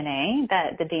towards DNA,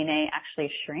 that the DNA actually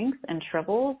shrinks and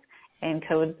shrivels, and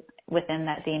codes within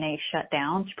that DNA shut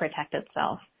down to protect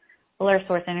itself. Well, our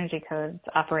source energy codes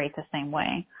operate the same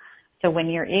way. So when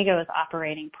your ego is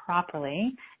operating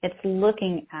properly, it's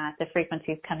looking at the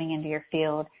frequencies coming into your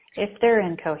field. If they're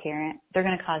incoherent, they're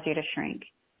going to cause you to shrink.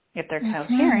 If they're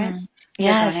coherent,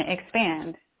 you're going to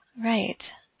expand. Right.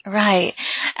 Right.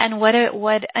 And what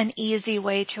an easy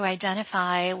way to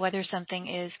identify whether something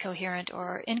is coherent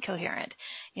or incoherent.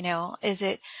 You know, is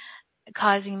it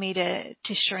causing me to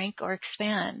shrink or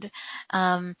expand?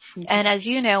 And as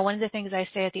you know, one of the things I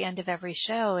say at the end of every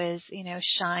show is, you know,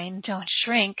 shine, don't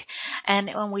shrink. And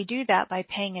when we do that by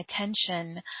paying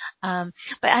attention,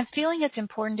 but I'm feeling it's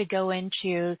important to go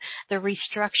into the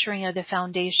restructuring of the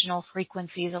foundational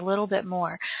frequencies a little bit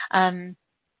more.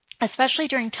 Especially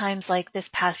during times like this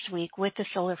past week with the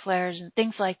solar flares and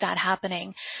things like that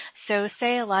happening. So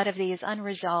say a lot of these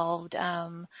unresolved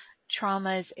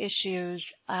traumas, issues,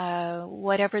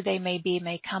 whatever they may be,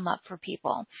 may come up for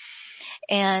people.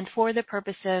 And for the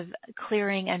purpose of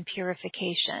clearing and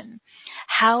purification,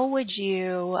 how would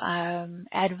you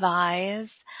advise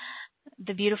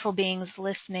the beautiful beings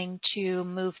listening to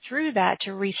move through that, to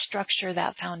restructure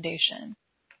that foundation?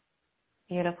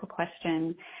 Beautiful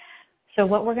question. So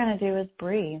what we're going to do is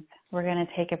breathe. We're going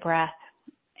to take a breath.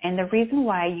 And the reason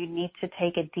why you need to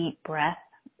take a deep breath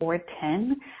or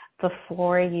 10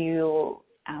 before you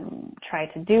try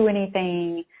to do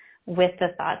anything with the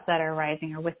thoughts that are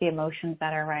rising or with the emotions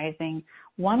that are rising,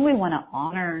 one, we want to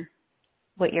honor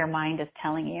what your mind is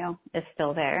telling you is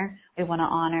still there. We want to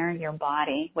honor your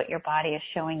body, what your body is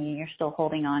showing you you're still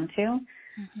holding on to.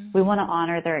 We want to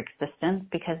honor their existence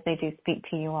because they do speak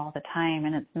to you all the time,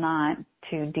 and it's not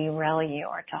to derail you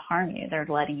or to harm you. They're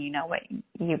letting you know what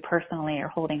you personally are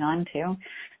holding on to.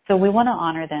 So we want to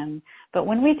honor them. But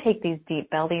when we take these deep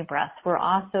belly breaths, we're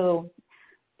also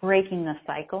breaking the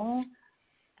cycle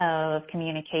of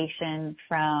communication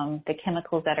from the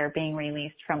chemicals that are being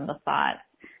released from the thoughts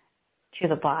to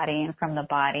the body, and from the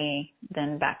body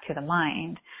then back to the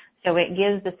mind. So it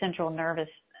gives the central nervous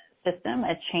system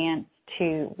a chance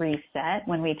to reset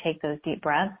when we take those deep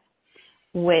breaths,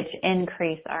 which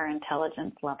increase our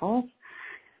intelligence levels.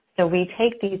 So we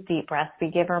take these deep breaths, we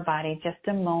give our body just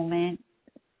a moment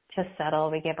to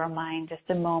settle, we give our mind just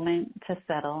a moment to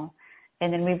settle,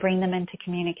 and then we bring them into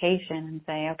communication and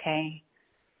say, okay,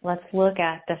 let's look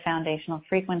at the foundational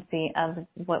frequency of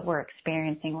what we're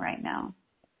experiencing right now.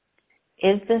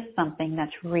 Is this something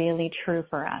that's really true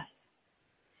for us?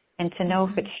 And to know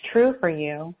if it's true for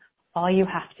you, all you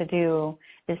have to do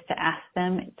is to ask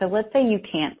them. So let's say you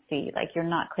can't see, like you're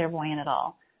not clairvoyant at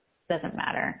all. Doesn't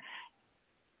matter.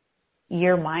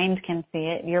 Your mind can see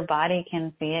it. Your body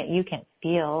can see it. You can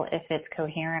feel if it's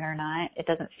coherent or not. It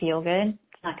doesn't feel good.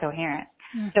 It's not coherent.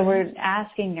 So we're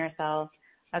asking yourself,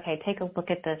 okay, take a look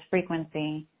at this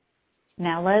frequency.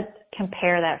 Now let's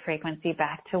compare that frequency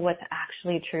back to what's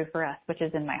actually true for us, which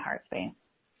is in my heart space.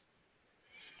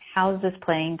 How's this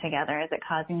playing together? Is it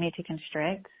causing me to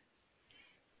constrict?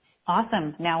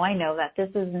 Awesome. Now I know that this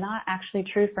is not actually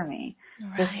true for me.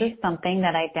 Right. This is something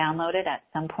that I downloaded at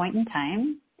some point in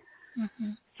time.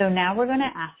 So now we're going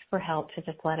to ask for help to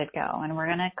just let it go. And we're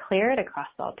going to clear it across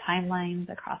all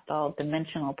timelines, across all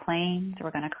dimensional planes.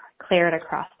 We're going to clear it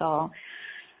across all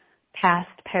past,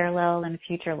 parallel, and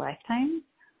future lifetimes.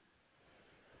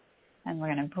 and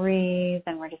we're going to breathe,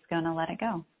 and we're just going to let it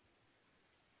go.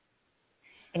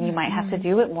 And you might have to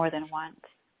do it more than once.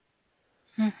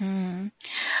 Mm-hmm.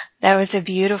 That was a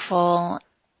beautiful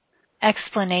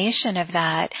explanation of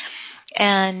that.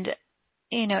 And,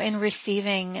 in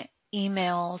receiving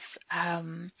emails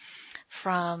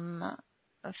from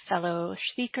fellow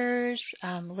speakers,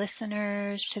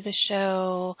 listeners to the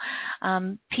show,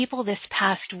 people this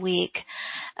past week,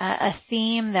 a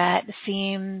theme that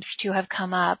seems to have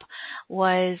come up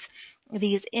was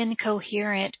these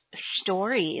incoherent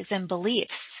stories and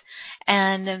beliefs.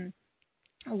 And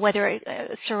whether it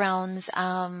surrounds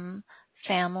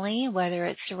family, whether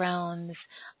it surrounds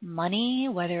money,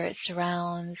 whether it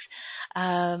surrounds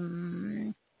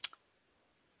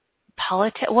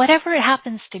politics, whatever it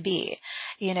happens to be,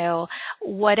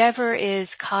 whatever is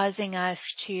causing us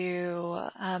to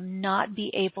not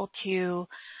be able to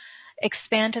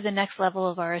expand to the next level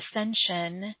of our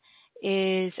ascension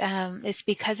is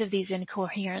because of these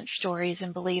incoherent stories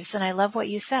and beliefs. And I love what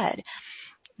you said.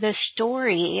 The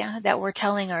story that we're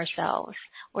telling ourselves,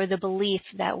 or the belief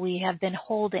that we have been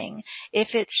holding, if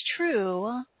it's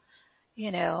true,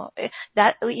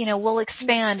 we'll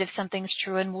expand if something's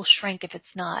true, and we'll shrink if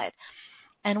it's not.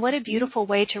 And what a beautiful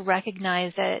way to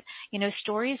recognize that,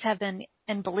 stories have been,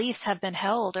 and beliefs have been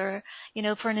held, or,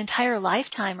 for an entire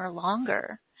lifetime or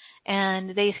longer.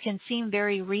 And they can seem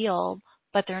very real,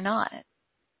 but they're not.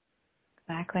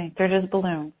 Exactly. They're just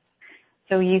balloons.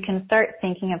 So you can start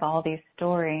thinking of all these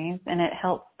stories, and it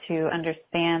helps to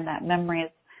understand that memories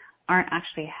aren't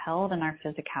actually held in our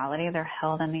physicality. They're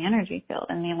held in the energy field.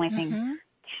 And the only thing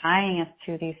tying us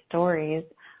to these stories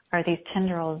are these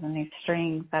tendrils and these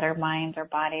strings that our minds, our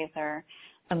bodies, our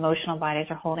emotional bodies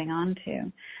are holding on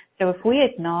to. So if we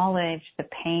acknowledge the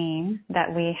pain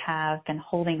that we have been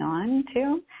holding on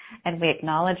to, and we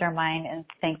acknowledge our mind and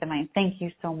thank the mind, thank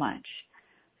you so much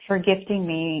for gifting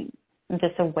me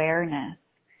this awareness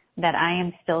that I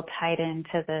am still tied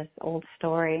into this old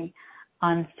story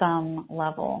on some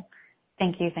level.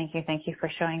 Thank you, thank you, thank you for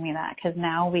showing me that, because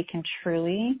now we can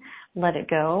truly let it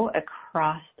go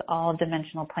across all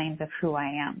dimensional planes of who I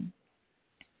am.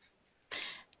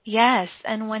 Yes,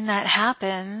 and when that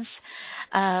happens,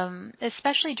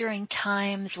 especially during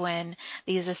times when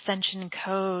these ascension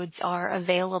codes are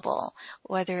available,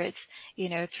 whether it's,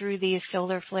 through these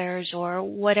solar flares or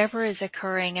whatever is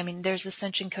occurring. I mean, there's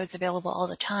ascension codes available all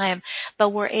the time, but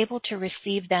we're able to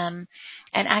receive them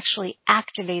and actually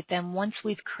activate them once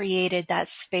we've created that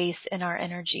space in our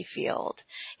energy field.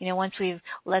 Once we've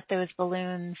let those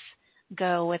balloons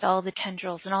go with all the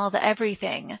tendrils and all the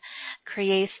everything,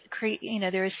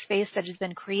 there is space that has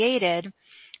been created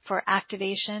for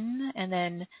activation and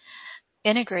then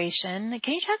integration.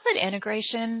 Can you talk about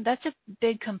integration? That's a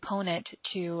big component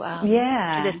to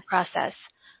this process.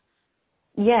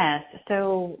 Yes.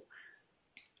 So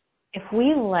if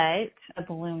we let a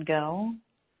balloon go,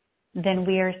 then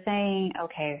we are saying,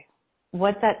 okay,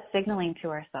 what that's signaling to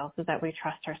ourselves is that we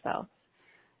trust ourselves.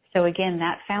 So again,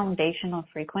 that foundational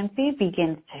frequency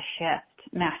begins to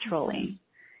shift naturally,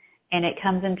 and it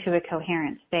comes into a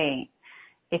coherent state.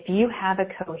 If you have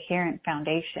a coherent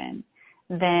foundation,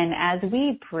 then as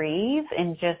we breathe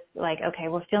and just like, okay,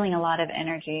 we're feeling a lot of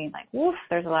energy, like, woof,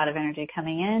 there's a lot of energy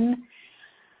coming in.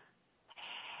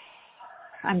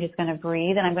 I'm just going to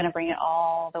breathe, and I'm going to bring it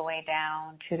all the way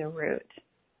down to the root.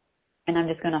 And I'm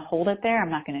just going to hold it there. I'm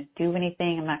not going to do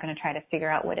anything. I'm not going to try to figure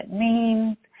out what it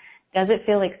means. Does it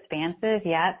feel expansive?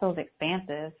 Yeah, it feels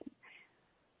expansive.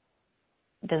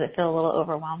 Does it feel a little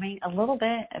overwhelming? A little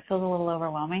bit. It feels a little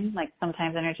overwhelming. Like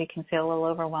sometimes energy can feel a little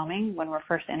overwhelming when we're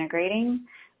first integrating.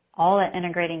 All that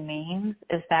integrating means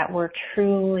is that we're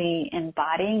truly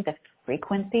embodying the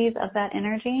frequencies of that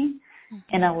energy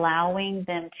and allowing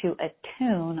them to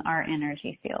attune our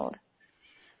energy field.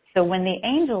 So when the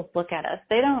angels look at us,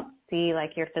 they don't see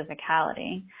like your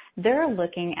physicality. They're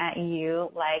looking at you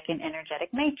like an energetic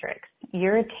matrix.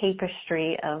 You're a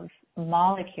tapestry of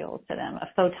molecules to them, a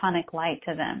photonic light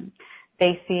to them.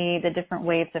 They see the different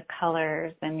waves of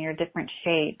colors and your different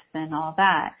shapes and all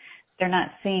that. They're not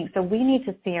seeing, so we need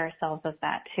to see ourselves as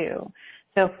that too.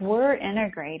 So if we're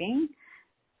integrating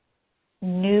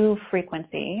new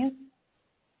frequencies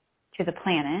to the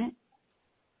planet,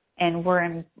 and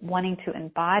we're wanting to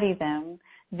embody them,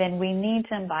 then we need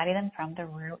to embody them from the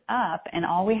root up. And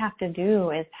all we have to do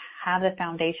is have the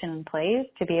foundation in place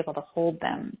to be able to hold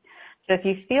them. So if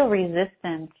you feel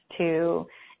resistance to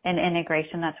an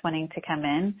integration that's wanting to come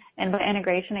in, and by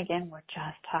integration, again, we're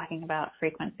just talking about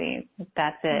frequencies.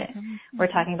 That's it.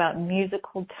 We're talking about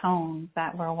musical tones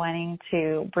that we're wanting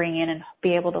to bring in and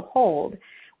be able to hold.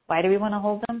 Why do we want to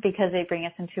hold them? Because they bring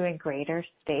us into a greater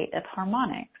state of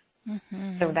harmonics.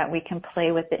 so that we can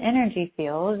play with the energy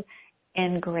field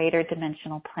in greater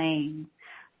dimensional planes.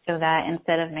 So that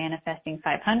instead of manifesting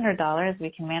 $500,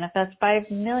 we can manifest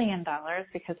 $5 million,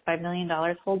 because $5 million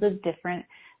holds a different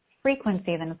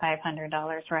frequency than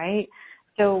 $500, right?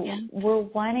 So we're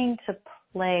wanting to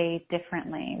play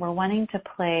differently. We're wanting to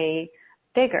play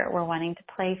bigger. We're wanting to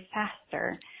play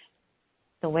faster.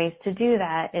 The ways to do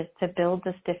that is to build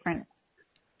this different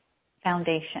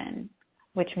foundation,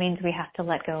 which means we have to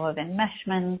let go of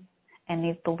enmeshments and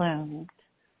these balloons.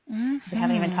 We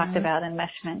haven't even talked about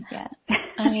enmeshment yet.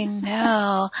 I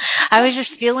know. I was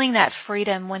just feeling that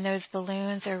freedom when those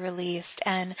balloons are released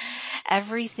and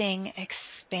everything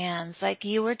expands. Like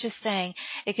you were just saying,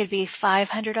 it could be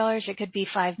 $500, it could be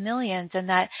 $5 million, and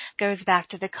that goes back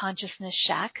to the consciousness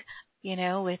shack,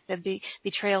 with the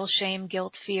betrayal, shame,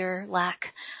 guilt, fear, lack,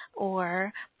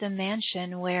 or the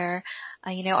mansion where,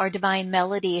 our divine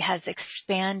melody has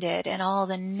expanded and all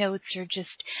the notes are just,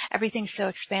 everything's so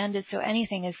expanded, so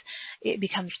it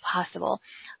becomes possible.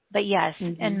 But yes,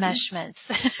 enmeshments.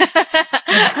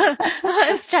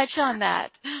 Let's touch on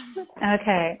that.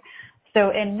 Okay.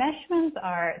 So enmeshments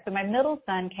so my middle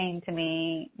son came to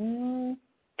me,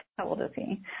 how old is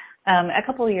he? A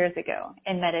couple of years ago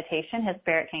in meditation. His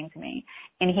spirit came to me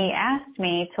and he asked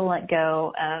me to let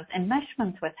go of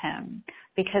enmeshments with him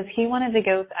because he wanted to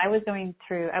go. I was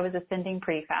ascending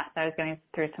pretty fast. I was going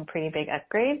through some pretty big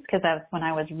upgrades because that was when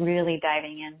I was really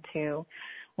diving into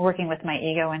working with my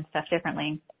ego and stuff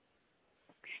differently.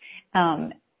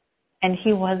 And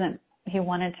he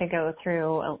wanted to go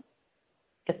through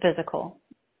the physical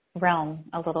realm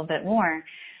a little bit more.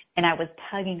 And I was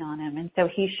tugging on him. And so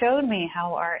he showed me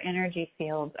how our energy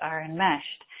fields are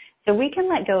enmeshed. So we can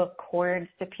let go of cords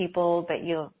to people that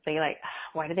you'll say like,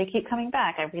 why do they keep coming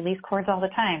back? I release cords all the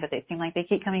time, but they seem like they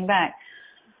keep coming back.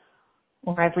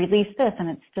 Or I've released this and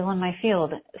it's still in my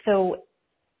field. So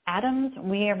atoms,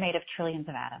 we are made of trillions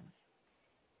of atoms.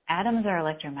 Atoms are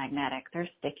electromagnetic. They're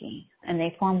sticky and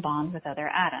they form bonds with other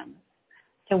atoms.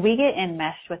 So we get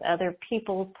enmeshed with other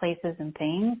people, places, and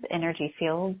things, energy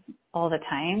fields all the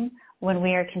time when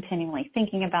we are continually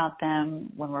thinking about them,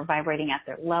 when we're vibrating at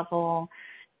their level,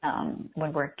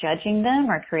 when we're judging them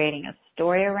or creating a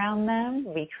story around them.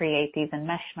 We create these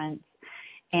enmeshments,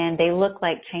 and they look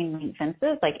like chain link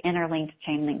fences, like interlinked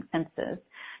chain link fences.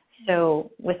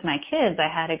 So with my kids, I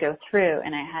had to go through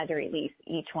and I had to release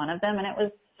each one of them, and it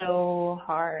was so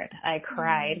hard. I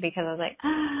cried because I was like,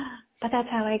 but that's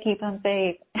how I keep them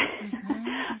safe.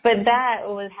 But that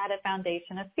had a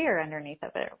foundation of fear underneath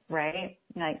of it, right?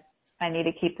 Like, I need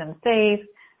to keep them safe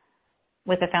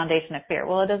with a foundation of fear.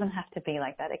 Well, it doesn't have to be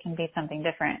like that. It can be something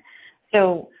different.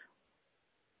 So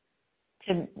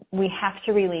we have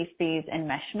to release these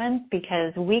enmeshments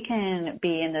because we can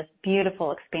be in this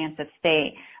beautiful, expansive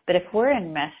state. But if we're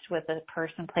enmeshed with a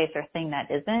person, place, or thing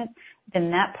that isn't, then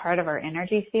that part of our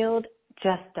energy field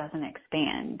just doesn't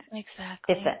expand.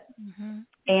 Exactly.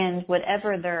 And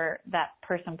whatever that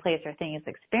person, place, or thing is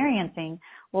experiencing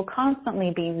will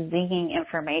constantly be zinging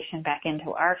information back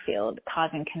into our field,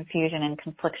 causing confusion and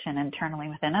confliction internally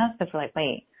within us. Because we're like,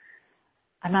 wait,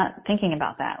 I'm not thinking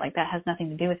about that. Like, that has nothing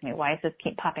to do with me. Why does this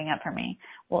keep popping up for me?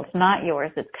 Well, it's not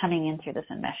yours. It's coming in through this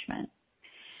enmeshment.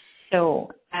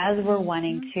 So as we're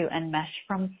wanting to enmesh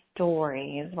from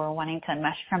stories, we're wanting to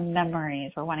enmesh from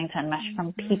memories, we're wanting to enmesh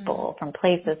from people, from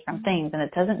places, from things, and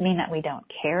it doesn't mean that we don't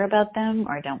care about them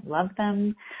or don't love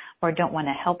them or don't want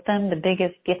to help them. The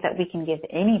biggest gift that we can give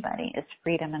anybody is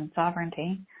freedom and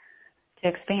sovereignty to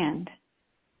expand.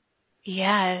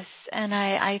 Yes, and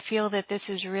I feel that this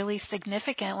is really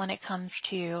significant when it comes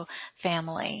to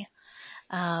family,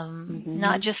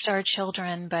 not just our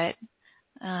children, but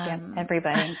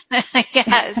everybody.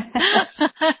 Yes.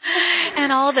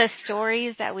 And all the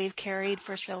stories that we've carried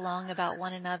for so long about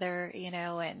one another,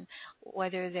 and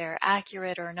whether they're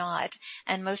accurate or not.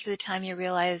 And most of the time you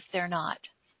realize they're not.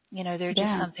 They're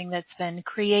just something that's been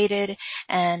created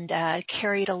and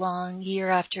carried along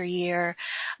year after year.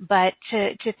 But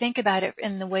to think about it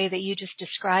in the way that you just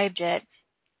described it,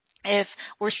 if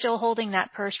we're still holding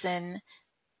that person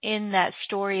in that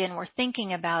story and we're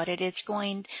thinking about it,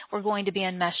 we're going to be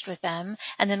enmeshed with them.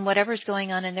 And then whatever's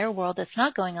going on in their world that's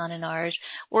not going on in ours,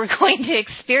 we're going to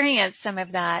experience some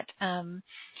of that.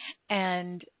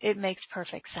 And it makes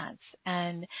perfect sense.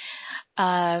 And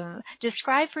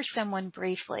describe for someone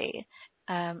briefly,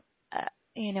 an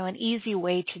easy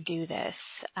way to do this.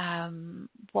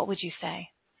 What would you say?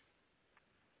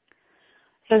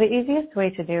 So the easiest way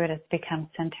to do it is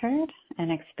become centered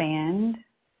and expand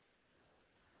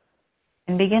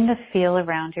And begin to feel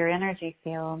around your energy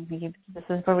field. This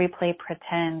is where we play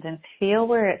pretend and feel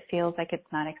where it feels like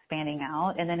it's not expanding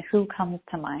out, and then who comes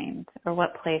to mind, or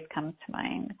what place comes to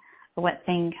mind, or what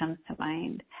thing comes to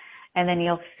mind. And then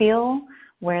you'll feel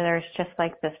where there's just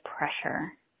like this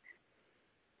pressure.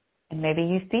 And maybe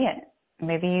you see it.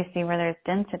 Maybe you see where there's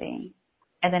density.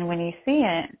 And then when you see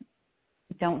it,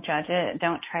 don't judge it.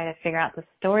 Don't try to figure out the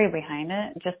story behind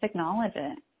it. Just acknowledge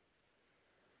it.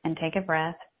 And take a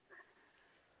breath.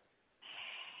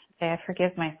 Say, I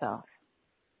forgive myself.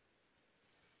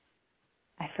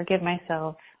 I forgive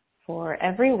myself for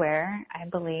everywhere I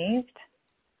believed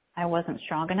I wasn't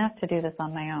strong enough to do this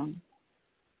on my own.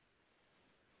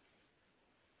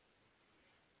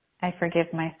 I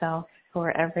forgive myself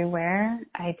for everywhere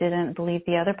I didn't believe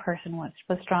the other person was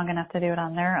strong enough to do it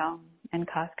on their own and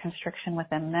cause constriction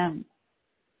within them.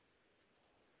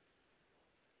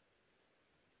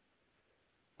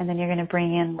 And then you're going to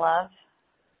bring in love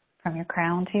from your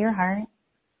crown to your heart.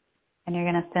 And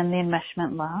you're going to send the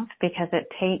enmeshment love, because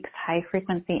it takes high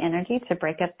frequency energy to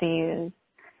break up these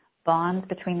bonds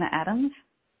between the atoms.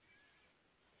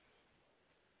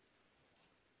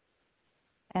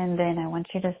 And then I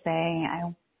want you to say,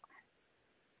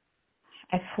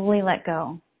 I fully let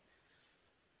go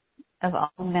of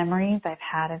all memories I've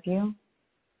had of you,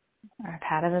 or I've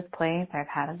had of this place, or I've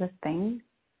had of this thing.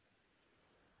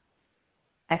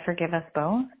 I forgive us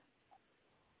both.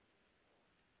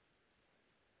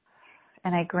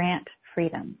 And I grant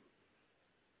freedom.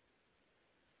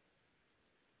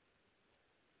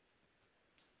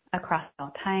 Across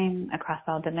all time, across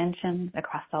all dimensions,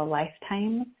 across all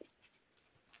lifetimes,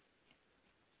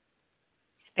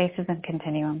 spaces and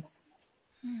continuums.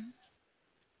 Mm-hmm.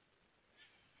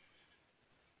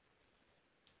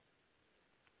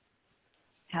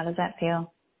 How does that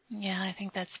feel? Yeah, I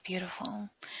think that's beautiful.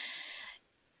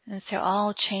 And so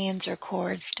all chains or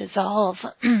cords dissolve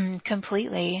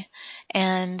completely.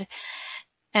 And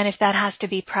if that has to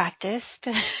be practiced,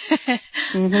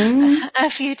 a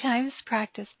few times,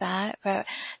 practice that. But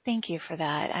thank you for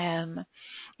that.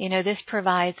 This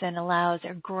provides and allows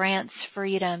or grants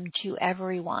freedom to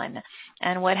everyone.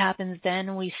 And what happens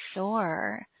then? We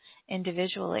soar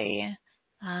individually.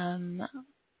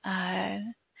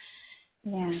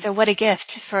 So what a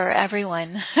gift for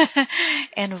everyone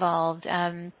involved.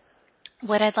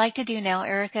 What I'd like to do now,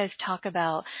 Erica, is talk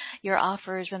about your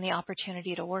offers and the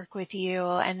opportunity to work with you,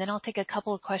 and then I'll take a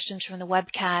couple of questions from the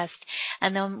webcast,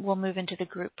 and then we'll move into the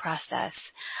group process.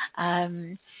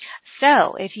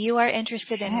 So if you are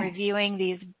interested in reviewing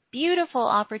these beautiful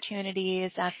opportunities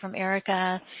from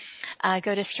Erica,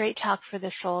 go to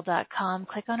straighttalkforthesoul.com,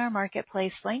 click on our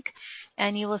marketplace link,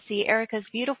 and you will see Erica's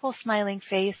beautiful smiling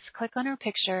face. Click on her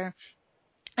picture,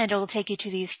 and it will take you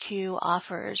to these two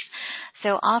offers.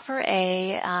 So offer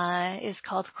A is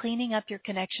called Cleaning Up Your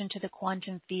Connection to the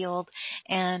Quantum Field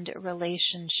and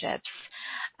Relationships.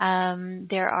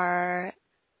 There are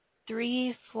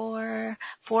four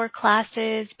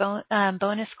classes,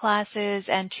 bonus classes,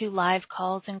 and 2 live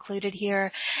calls included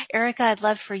here. Erica, I'd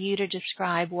love for you to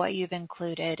describe what you've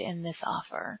included in this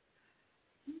offer.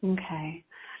 Okay.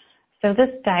 So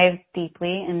this dives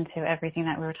deeply into everything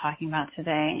that we were talking about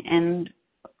today, and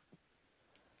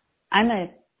I'm a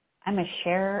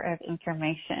sharer of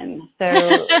information. So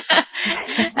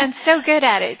I'm so good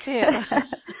at it too.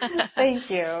 Thank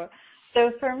you.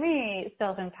 So for me,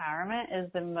 self-empowerment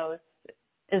is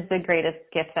the greatest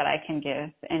gift that I can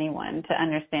give anyone, to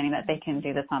understanding that they can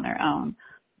do this on their own.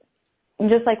 And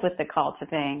just like with the call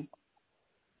today,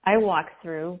 I walk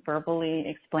through verbally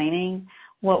explaining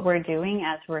what we're doing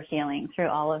as we're healing through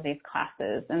all of these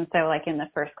classes. And so like in the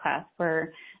first class,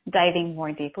 we're diving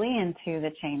more deeply into the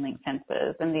chain link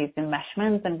fences and these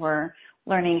enmeshments, and we're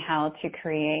learning how to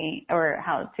create or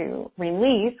how to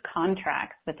release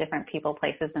contracts with different people,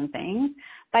 places, and things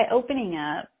by opening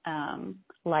up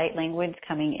light language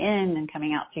coming in and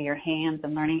coming out through your hands,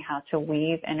 and learning how to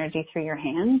weave energy through your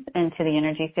hands into the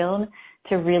energy field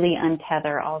to really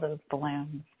untether all those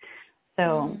balloons.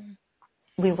 So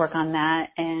we work on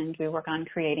that, and we work on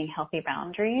creating healthy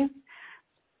boundaries,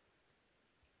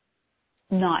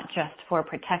 not just for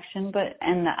protection, but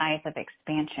in the eyes of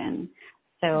expansion.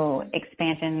 So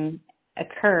expansion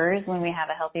occurs when we have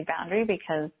a healthy boundary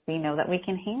because we know that we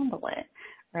can handle it,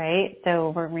 right?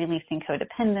 So we're releasing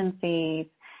codependencies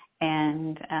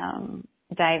and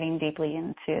diving deeply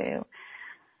into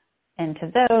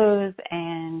those.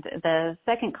 And the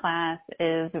second class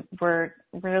is we're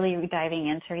really diving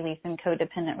into releasing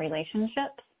codependent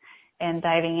relationships and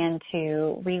diving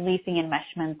into releasing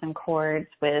enmeshments and cords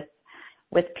with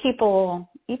people,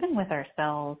 even with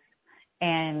ourselves,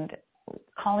 and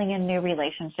calling in new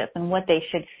relationships and what they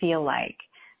should feel like.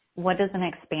 What does an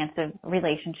expansive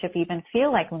relationship even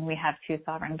feel like when we have two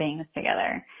sovereign beings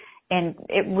together? And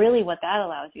it really, what that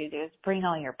allows you to do is bring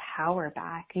all your power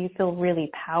back. You feel really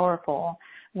powerful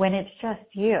when it's just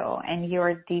you and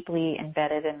you're deeply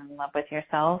embedded and in love with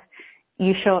yourself.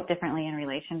 You show up differently in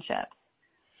relationships.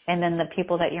 And then the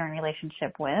people that you're in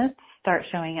relationship with start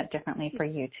showing up differently for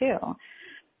you too.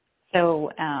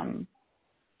 So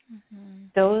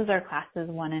those are classes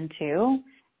 1 and 2,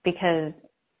 because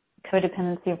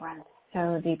codependency runs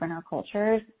so deep in our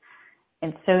cultures.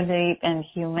 It's so deep in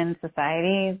human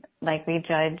societies. Like, we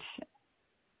judge,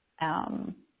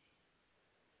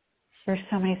 there's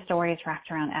so many stories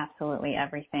wrapped around absolutely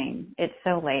everything. It's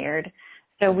so layered.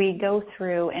 So we go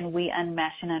through and we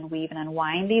unmesh and unweave and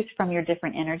unwind these from your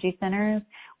different energy centers.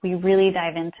 We really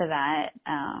dive into that.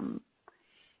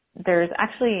 There's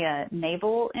actually a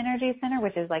navel energy center,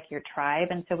 which is like your tribe.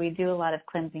 And so we do a lot of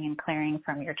cleansing and clearing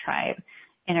from your tribe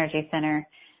energy center,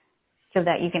 so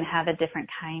that you can have a different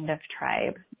kind of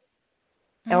tribe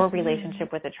or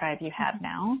relationship with the tribe you have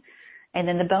now. And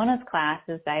then the bonus class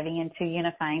is diving into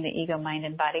unifying the ego, mind,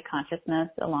 and body consciousness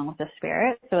along with the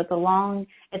spirit. So it's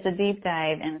a deep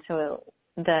dive into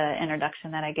the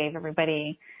introduction that I gave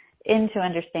everybody into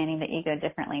understanding the ego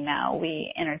differently now.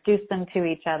 We introduce them to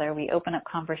each other. We open up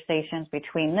conversations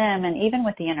between them and even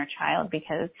with the inner child,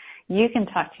 because you can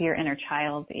talk to your inner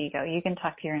child's ego. You can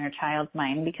talk to your inner child's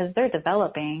mind, because they're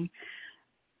developing.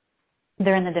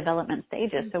 They're in the development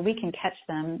stages. So we can catch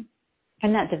them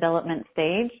in that development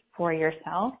stage for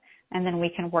yourself, and then we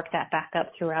can work that back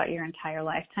up throughout your entire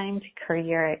lifetime to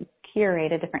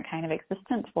curate a different kind of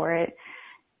existence for it.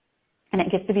 And it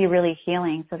gets to be really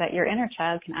healing, so that your inner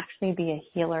child can actually be a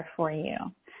healer for you.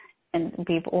 And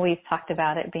we've always talked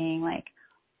about it being like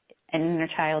an inner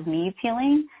child needs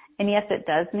healing. And yes, it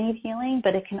does need healing,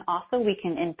 but we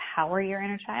can empower your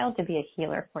inner child to be a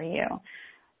healer for you.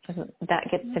 So that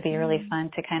gets to be really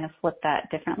fun to kind of flip that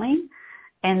differently.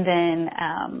 And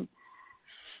then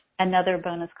another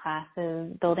bonus class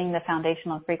is building the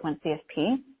foundational frequency of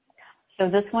peace. So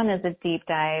this one is a deep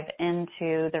dive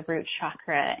into the root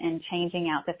chakra and changing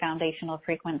out the foundational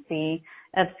frequency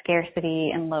of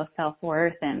scarcity and low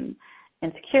self-worth and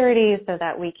insecurity, so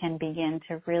that we can begin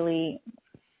to really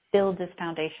build this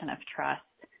foundation of trust,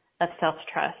 of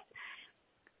self-trust.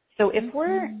 So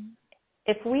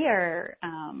if we are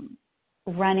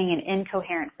running an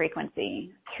incoherent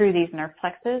frequency through these nerve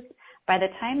plexus, by the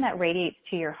time that radiates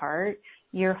to your heart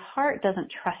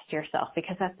doesn't trust yourself,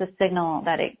 because that's the signal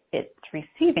that it's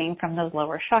receiving from those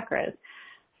lower chakras.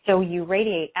 So you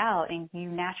radiate out and you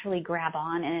naturally grab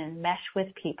on and mesh with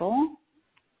people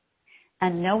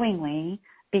unknowingly,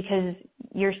 because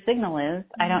your signal is,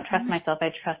 I don't trust myself, I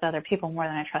trust other people more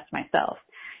than I trust myself.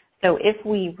 So if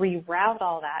we reroute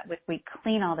all that, if we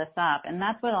clean all this up, and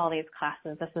that's what all these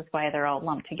classes, this is why they're all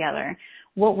lumped together,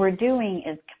 what we're doing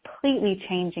is completely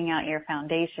changing out your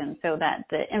foundation so that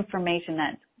the information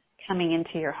that's coming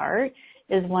into your heart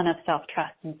is one of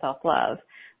self-trust and self-love,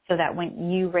 so that when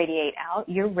you radiate out,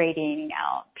 you're radiating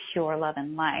out pure love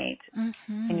and light,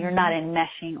 and you're not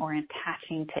enmeshing or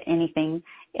attaching to anything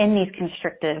in these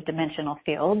constrictive dimensional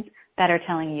fields that are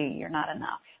telling you you're not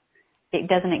enough. It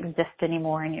doesn't exist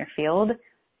anymore in your field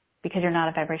because you're not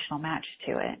a vibrational match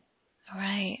to it.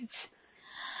 Right.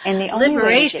 And the only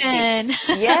liberation. way to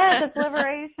get yes, it's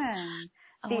liberation.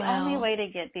 Wow. Only way to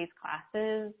get these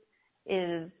classes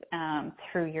is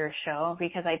through your show,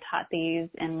 because I taught these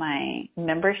in my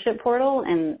membership portal,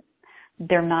 and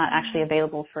they're not actually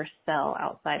available for sale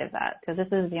outside of that. So this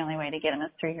is the only way to get them,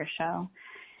 is through your show.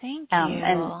 Thank you.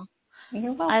 And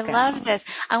you're welcome. I love this.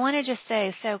 I want to just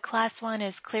say, so class 1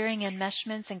 is clearing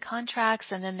enmeshments and contracts,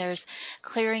 and then there's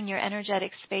clearing your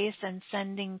energetic space and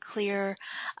sending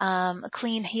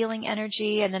clean healing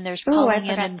energy, and then there's calling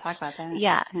in and talk about that.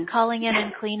 Yeah, calling in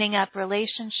and cleaning up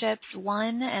relationships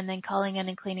 1, and then calling in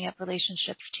and cleaning up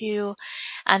relationships 2,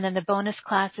 and then the bonus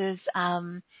classes,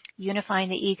 unifying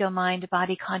the ego, mind,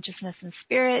 body, consciousness, and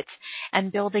spirit,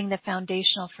 and building the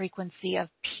foundational frequency of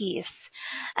peace.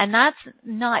 And that's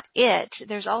not it.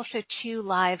 There's also 2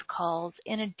 live calls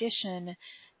in addition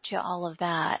to all of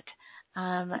that.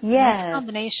 Nice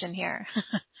combination here.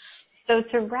 So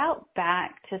to route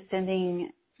back to sending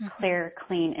clear,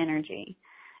 clean energy,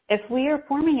 if we are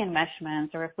forming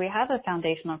enmeshments, or if we have a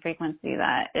foundational frequency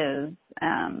that is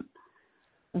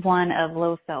one of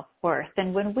low self-worth,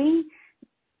 then when we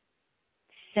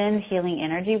send healing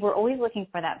energy, we're always looking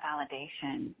for that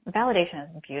validation.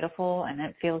 Validation is beautiful, and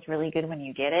it feels really good when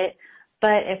you get it.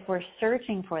 But if we're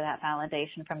searching for that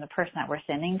validation from the person that we're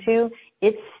sending to,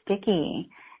 it's sticky.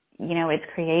 it's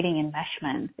creating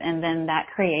enmeshments, and then that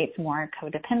creates more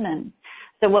codependence.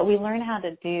 So what we learn how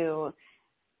to do,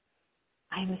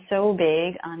 I'm so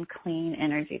big on clean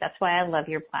energy. That's why I love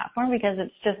your platform, because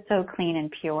it's just so clean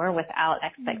and pure without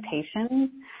expectations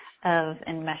of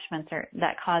enmeshments or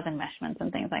that cause enmeshments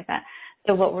and things like that.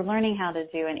 So what we're learning how to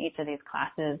do in each of these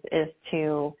classes is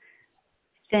to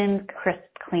send crisp,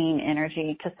 clean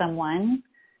energy to someone,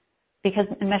 because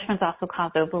enmeshments also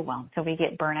cause overwhelm. So we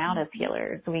get burnout as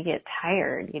healers. We get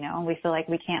tired, and we feel like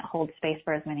we can't hold space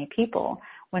for as many people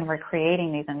when we're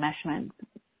creating these enmeshments.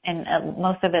 And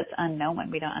most of it's unknown.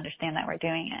 We don't understand that we're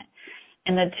doing it.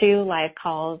 And the 2 live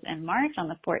calls in March on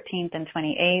the 14th and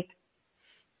 28th,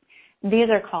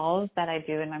 these are calls that I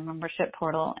do in my membership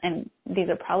portal, and these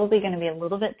are probably going to be a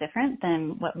little bit different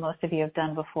than what most of you have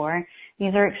done before.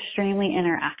 These are extremely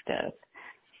interactive.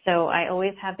 So I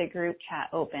always have the group chat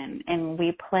open, and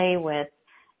we play with,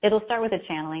 it'll start with a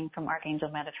channeling from Archangel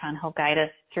Metatron. He'll guide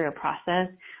us through a process,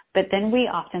 but then we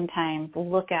oftentimes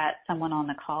look at someone on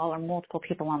the call or multiple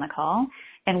people on the call,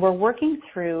 and we're working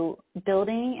through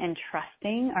building and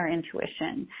trusting our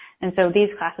intuition. And so these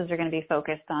classes are going to be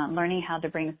focused on learning how to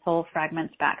bring soul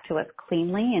fragments back to us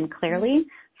cleanly and clearly,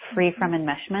 free from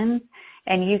enmeshments.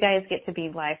 And you guys get to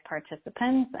be live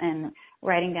participants and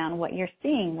writing down what you're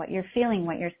seeing, what you're feeling,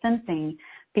 what you're sensing,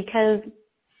 because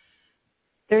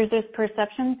there's this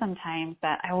perception sometimes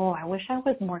that, I wish I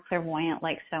was more clairvoyant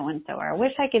like so-and-so, or I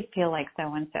wish I could feel like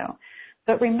so-and-so.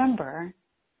 But remember,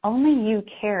 only you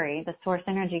carry the source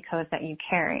energy codes that you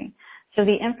carry. So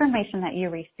the information that you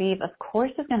receive, of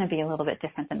course, is going to be a little bit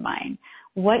different than mine.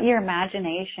 What your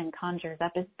imagination conjures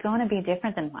up is going to be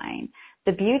different than mine.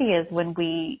 The beauty is when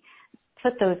we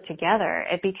put those together,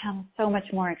 it becomes so much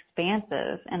more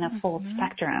expansive and a full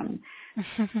spectrum.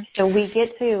 So we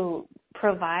get to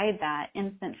provide that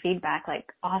instant feedback, like,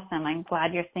 awesome, I'm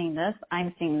glad you're seeing this,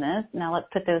 I'm seeing this, now let's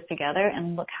put those together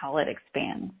and look how it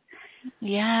expands.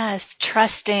 Yes,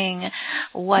 trusting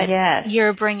what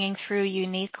you're bringing through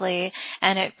uniquely.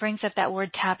 And it brings up that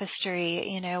word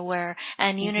tapestry,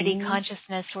 and unity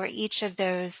consciousness, where each of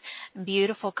those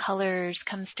beautiful colors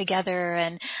comes together,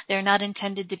 and they're not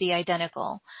intended to be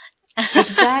identical.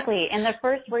 Exactly. And the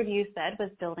first word you said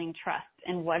was building trust.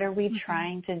 And what are we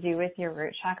trying to do with your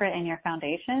root chakra and your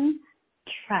foundation?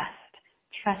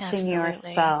 Trusting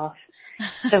yourself.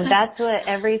 So that's what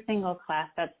every single class,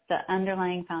 that's the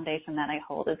underlying foundation that I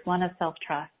hold, is one of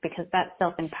self-trust, because that's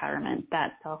self-empowerment,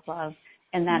 that's self-love,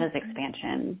 and that is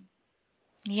expansion.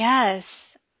 Yes.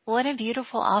 What a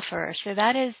beautiful offer. So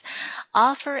that is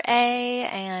offer A,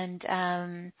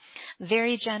 and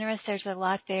very generous. There's a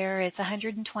lot there. It's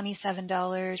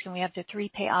 $127, and we have the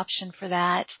 3-pay option for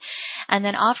that. And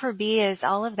then offer B is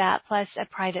all of that plus a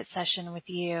private session with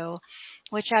you,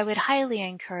 which I would highly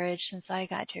encourage, since I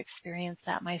got to experience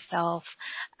that myself.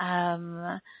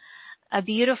 A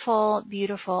beautiful,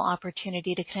 beautiful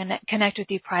opportunity to connect with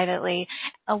you privately.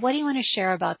 What do you want to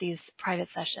share about these private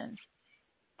sessions?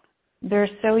 They're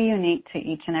so unique to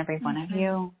each and every one of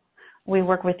you. We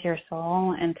work with your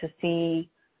soul and to see,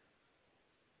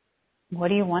 what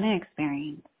do you want to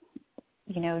experience?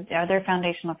 Are there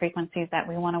foundational frequencies that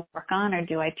we want to work on, or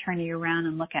do I turn you around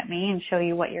and look at me and show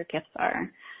you what your gifts are?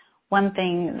 One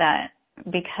thing that,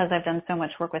 because I've done so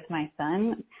much work with my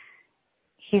son,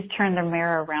 he's turned the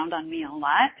mirror around on me a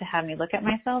lot to have me look at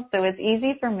myself. So it's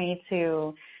easy for me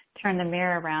to turn the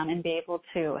mirror around and be able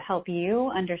to help you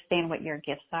understand what your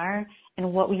gifts are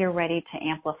and what you're ready to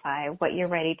amplify, what you're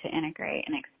ready to integrate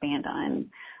and expand on.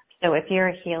 So if you're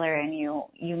a healer and you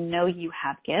know you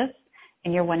have gifts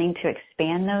and you're wanting to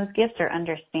expand those gifts or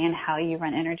understand how you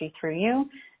run energy through you,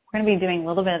 we're going to be doing a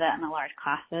little bit of that in the large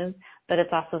classes, but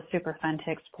it's also super fun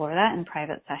to explore that in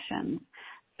private sessions.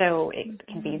 So it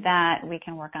can be that. We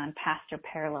can work on past or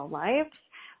parallel lives.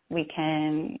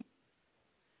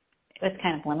 It's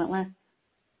kind of limitless.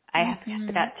 I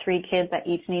have got 3 kids that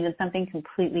each needed something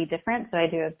completely different, so I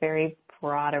do a very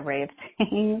broad array of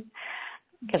things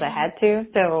because I had to.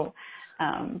 So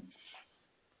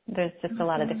there's just a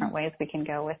lot of different ways we can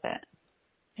go with it.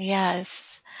 Yes.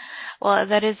 Well,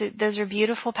 those are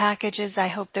beautiful packages. I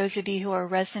hope those of you who are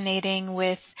resonating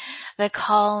with the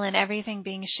call and everything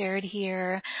being shared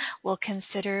here will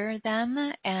consider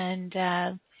them and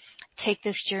take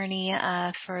this journey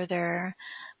further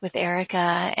with Erica.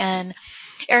 And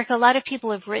Erica, a lot of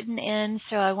people have written in,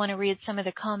 so I want to read some of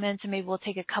the comments, and maybe we'll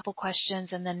take a couple questions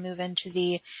and then move into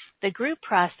the group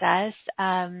process.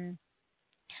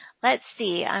 Let's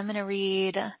see. I'm going to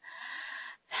read.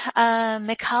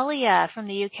 Mikalia from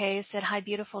the UK said, "Hi,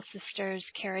 beautiful sisters,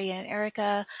 Carrie and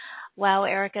Erica. Wow,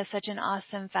 Erica, such an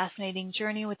awesome, fascinating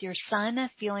journey with your son.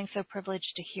 Feeling so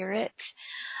privileged to hear it.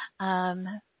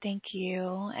 Thank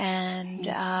you. And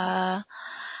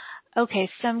okay,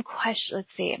 some question. Let's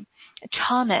see.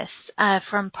 Thomas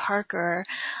from Parker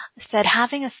said,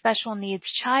 having a special needs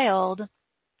child,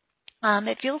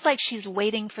 it feels like she's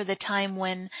waiting for the time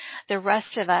when the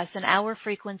rest of us and our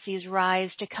frequencies rise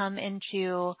to come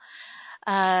into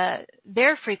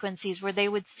their frequencies where they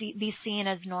would be seen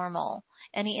as normal.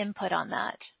 Any input on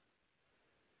that?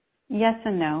 Yes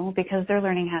and no, because they're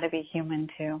learning how to be human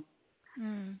too.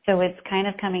 So it's kind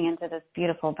of coming into this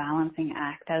beautiful balancing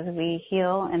act as we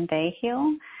heal and they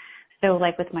heal. So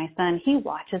like with my son, he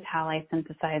watches how I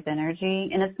synthesize energy.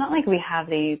 And it's not like we have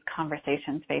these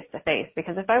conversations face to face,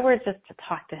 because if I were just to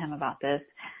talk to him about this,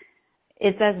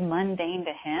 it's as mundane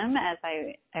to him as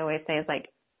I always say, is like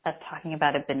us talking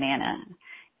about a banana.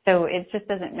 So it just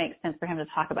doesn't make sense for him to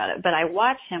talk about it. But I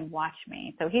watch him watch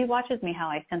me. So he watches me how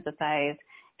I synthesize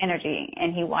energy,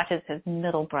 and he watches his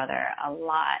middle brother a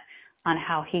lot on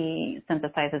how he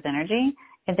synthesizes energy,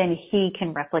 and then he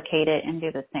can replicate it and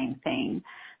do the same thing.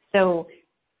 So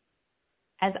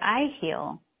as I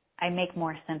heal, I make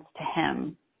more sense to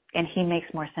him, and he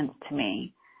makes more sense to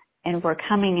me. And we're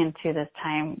coming into this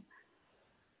time,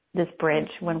 this bridge,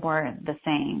 when we're the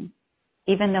same.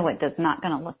 Even though it does not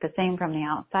going to look the same from the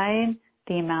outside,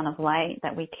 the amount of light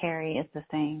that we carry is the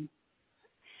same.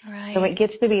 Right. So it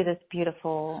gets to be this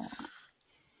beautiful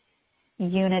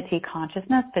unity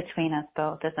consciousness between us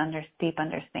both, this deep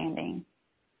understanding.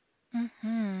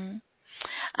 Mm-hmm.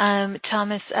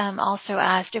 Thomas also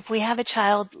asked, if we have a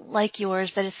child like yours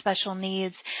that has special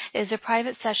needs, is a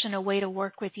private session a way to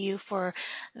work with you for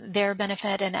their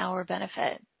benefit and our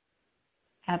benefit?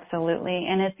 Absolutely.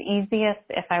 And it's easiest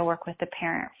if I work with the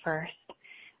parent first,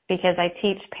 because I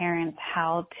teach parents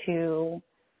how to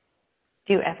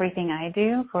do everything I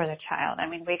do for the child. I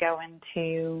mean, we go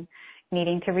into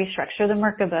needing to restructure the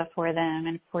Merkaba for them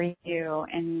and for you,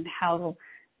 and how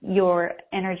your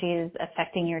energy is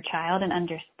affecting your child and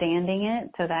understanding it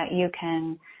so that you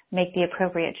can make the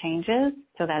appropriate changes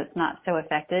so that it's not so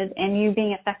affected, and you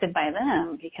being affected by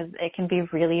them, because it can be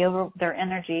really their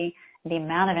energy, the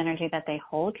amount of energy that they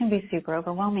hold can be super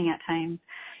overwhelming at times.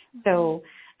 So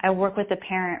I work with the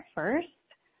parent first,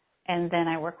 and then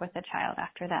I work with the child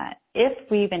after that. If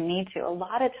we even need to, a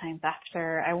lot of times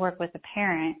after I work with the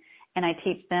parent and I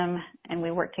teach them and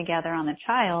we work together on the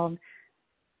child,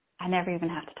 I never even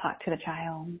have to talk to the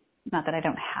child. Not that I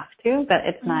don't have to, but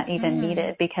it's not even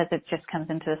needed, because it just comes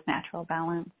into this natural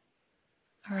balance.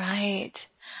 Right.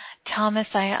 Thomas,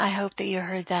 I hope that you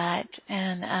heard that.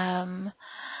 And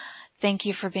thank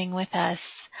you for being with us.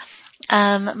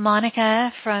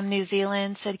 Monica from New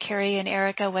Zealand said, Carrie and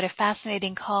Erica, what a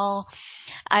fascinating call.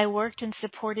 I worked and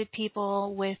supported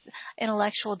people with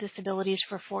intellectual disabilities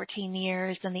for 14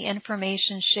 years, and the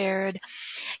information shared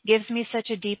gives me such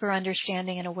a deeper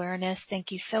understanding and awareness. Thank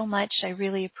you so much. I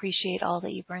really appreciate all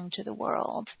that you bring to the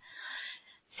world.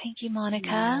 Thank you,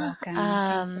 Monica. You're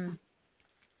welcome.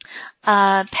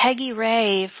 Peggy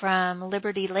Ray from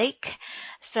Liberty Lake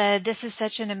said, this is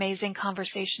such an amazing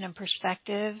conversation and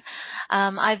perspective.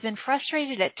 I've been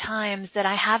frustrated at times that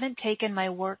I haven't taken my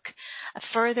work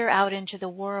further out into the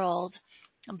world,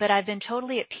 but I've been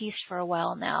totally at peace for a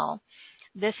while now.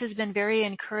 This has been very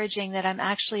encouraging that I'm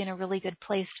actually in a really good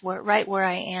place right where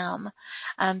I am.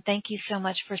 Thank you so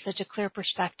much for such a clear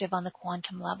perspective on the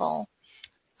quantum level.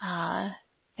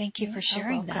 Thank you for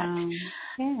sharing that.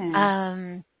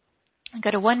 Yeah. Go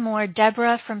to one more.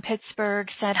 Deborah from Pittsburgh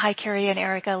said, hi, Carrie and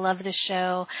Erica. Love the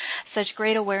show. Such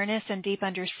great awareness and deep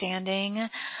understanding.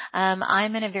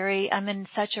 I'm in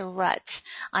such a rut.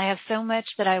 I have so much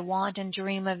that I want and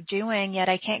dream of doing, yet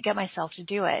I can't get myself to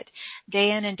do it.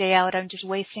 Day in and day out, I'm just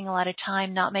wasting a lot of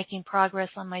time not making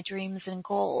progress on my dreams and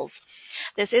goals.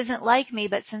 This isn't like me,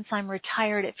 but since I'm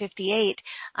retired at 58,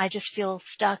 I just feel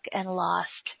stuck and lost.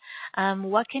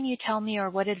 What can you tell me, or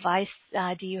what advice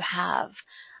do you have?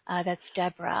 That's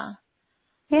Deborah.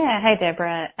 Yeah. Hi,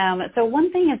 Deborah. So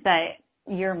one thing is that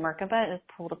your Merkaba is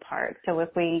pulled apart. So if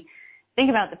we think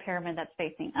about the pyramid that's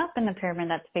facing up and the pyramid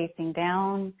that's facing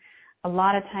down, a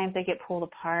lot of times they get pulled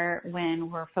apart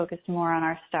when we're focused more on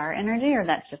our star energy, or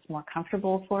that's just more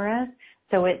comfortable for us.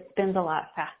 So it spins a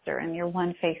lot faster, and your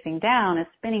one facing down is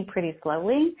spinning pretty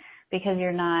slowly because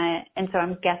you're not, and so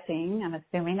I'm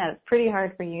assuming that it's pretty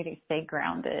hard for you to stay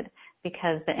grounded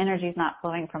because the energy is not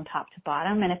flowing from top to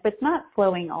bottom. And if it's not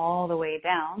flowing all the way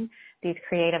down, these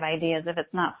creative ideas, if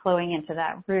it's not flowing into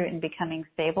that root and becoming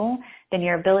stable, then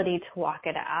your ability to walk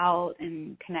it out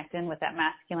and connect in with that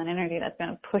masculine energy that's going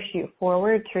to push you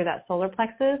forward through that solar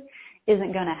plexus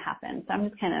isn't going to happen. So I'm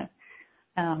just kind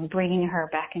of bringing her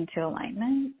back into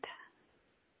alignment.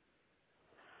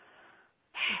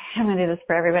 I'm going to do this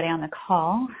for everybody on the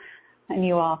call, and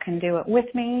you all can do it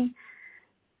with me.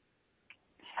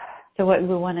 So what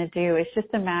we want to do is just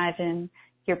imagine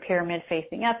your pyramid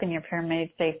facing up and your pyramid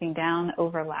facing down,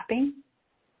 overlapping,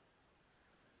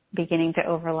 beginning to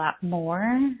overlap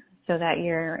more so that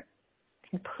you're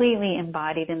completely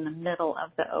embodied in the middle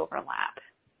of the overlap.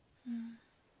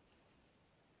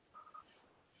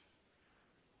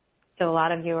 So a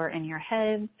lot of you are in your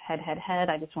head.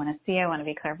 I just want to see. I want to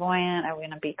be clairvoyant. I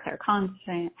want to be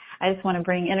clairconscient. I just want to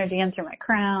bring energy in through my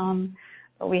crown.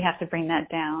 But we have to bring that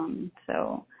down.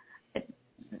 So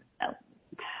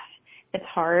it's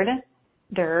harder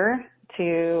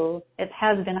it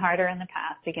has been harder in the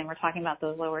past. Again, we're talking about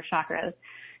those lower chakras,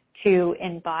 to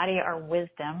embody our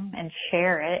wisdom and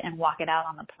share it and walk it out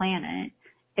on the planet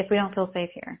if we don't feel safe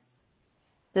here.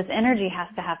 This energy has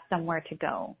to have somewhere to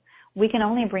go. We can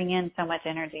only bring in so much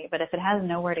energy, but if it has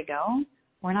nowhere to go,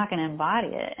 we're not going to embody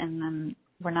it, and then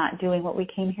we're not doing what we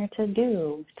came here to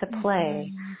do, to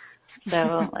play.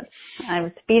 So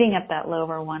I'm speeding up that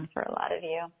lower one for a lot of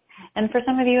you. And for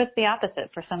some of you, it's the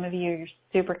opposite. For some of you, you're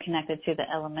super connected to the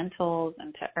elementals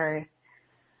and to earth,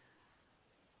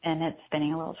 and it's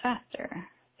spinning a little faster.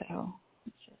 So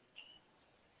let's just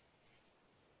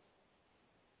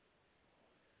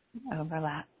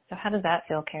overlap. So how does that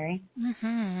feel, Carrie?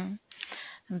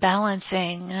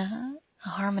 Balancing,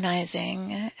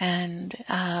 harmonizing, and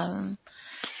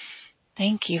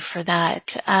thank you for that.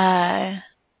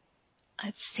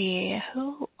 Let's see,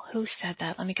 who said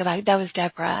that? Let me go back. That was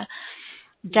Deborah.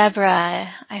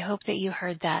 Deborah, I hope that you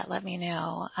heard that. Let me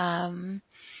know.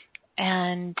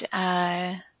 And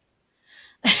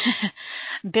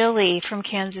Billy from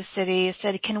Kansas City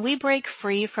said, can we break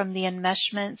free from the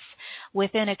enmeshments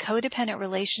within a codependent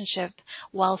relationship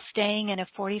while staying in a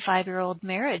 45-year-old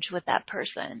marriage with that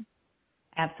person?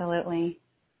 Absolutely.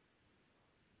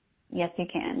 Yes, you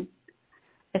can.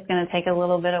 It's going to take a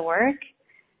little bit of work,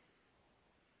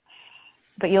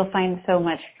 but you'll find so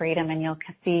much freedom, and you'll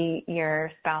see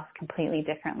your spouse completely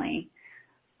differently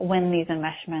when these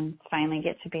enmeshments finally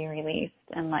get to be released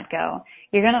and let go.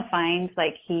 You're going to find,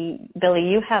 like Billy,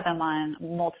 you have them on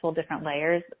multiple different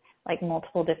layers, like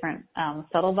multiple different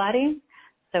subtle bodies.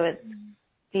 So it's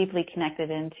deeply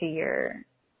connected into your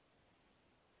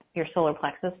solar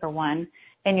plexus, for one,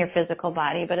 and your physical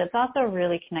body, but it's also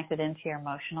really connected into your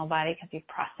emotional body because you've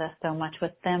processed so much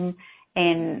with them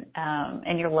in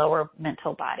your lower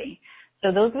mental body.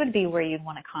 So those would be where you'd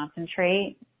want to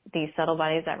concentrate, these subtle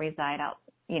bodies that reside out,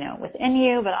 within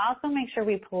you, but also make sure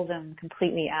we pull them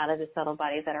completely out of the subtle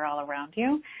bodies that are all around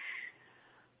you.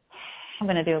 I'm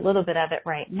going to do a little bit of it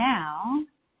right now,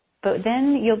 but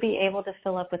then you'll be able to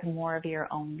fill up with more of your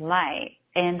own light.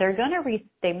 And they're going to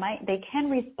they can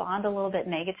respond a little bit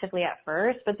negatively at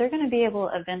first, but they're going to be able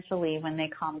eventually, when they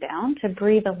calm down, to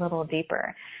breathe a little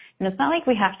deeper. And it's not like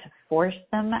we have to force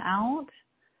them out,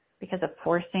 because of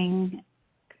forcing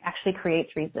actually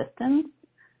creates resistance.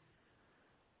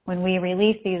 When we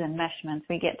release these enmeshments,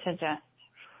 we get to just,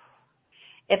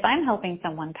 if I'm helping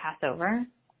someone pass over,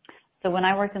 so when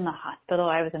I worked in the hospital,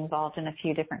 I was involved in a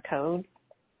few different codes,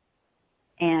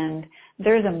 and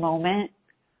there's a moment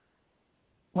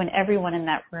when everyone in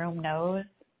that room knows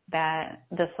that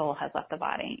the soul has left the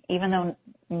body. Even though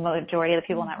majority of the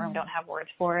people in that room don't have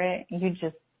words for it, you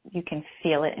can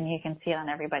feel it, and you can see it on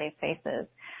everybody's faces.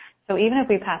 So even if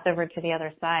we pass over to the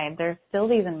other side, there's still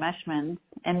these enmeshments,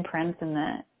 imprints in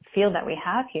the field that we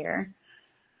have here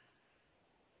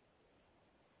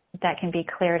that can be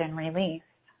cleared and released.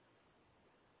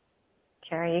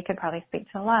 Carrie, you could probably speak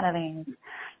to a lot of things.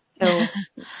 So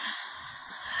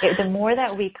the more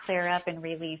that we clear up and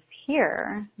release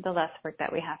here, the less work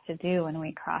that we have to do when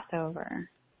we cross over.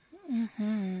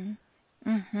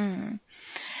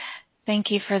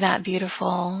 Thank you for that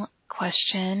beautiful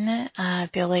question,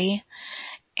 Billy.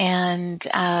 And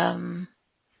okay,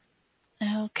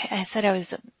 I said I was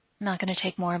not going to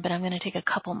take more, but I'm going to take a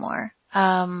couple more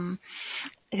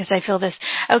because I feel this.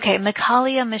 Okay,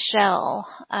 Makalia Michelle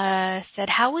said,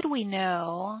 how would we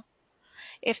know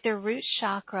if the root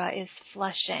chakra is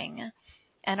flushing,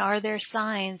 and are there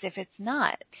signs if it's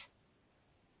not?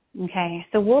 Okay,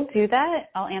 so we'll do that.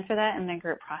 I'll answer that in the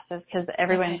group process because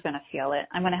everyone's going to feel it.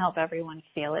 I'm going to help everyone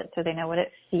feel it so they know what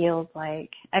it feels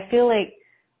like. I feel like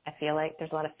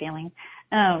there's a lot of feeling.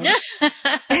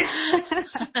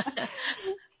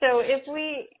 So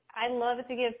I love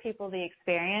to give people the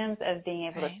experience of being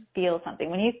able to feel something.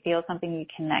 When you feel something, you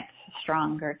connect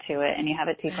stronger to it, and you have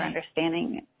a deeper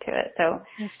understanding to it. So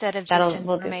instead of just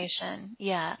information,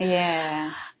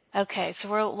 yeah. Okay, so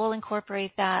we'll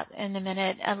incorporate that in a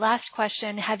minute. Last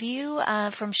question: have you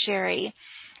from Sherry?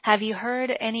 Have you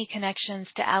heard any connections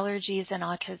to allergies and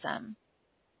autism?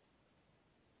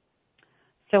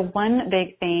 So one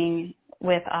big thing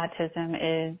with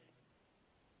autism is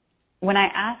when I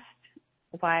asked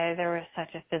why there was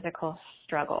such a physical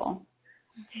struggle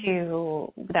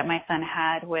that my son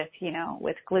had with,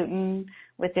 with gluten,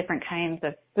 with different kinds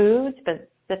of foods, but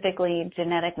specifically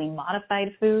genetically modified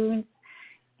foods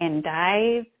and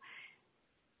dyes,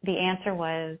 the answer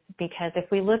was because if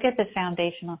we look at the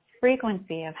foundational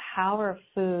frequency of how our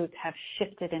foods have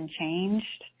shifted and changed,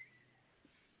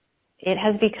 it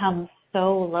has become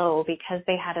so low because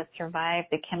they had to survive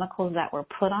the chemicals that were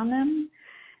put on them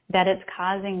that it's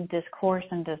causing discourse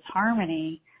and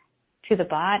disharmony to the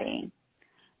body.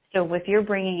 So if you're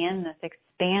bringing in this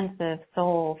expansive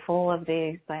soul full of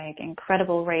these like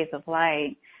incredible rays of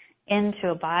light into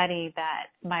a body that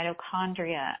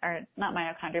mitochondria, or not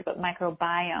mitochondria, but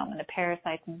microbiome and the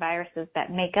parasites and viruses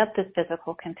that make up this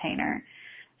physical container.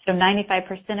 So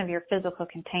 95% of your physical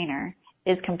container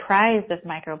is comprised of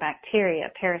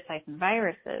microbacteria, parasites, and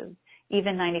viruses.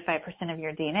 Even 95% of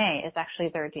your DNA is actually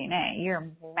their DNA. You're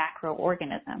a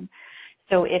macroorganism.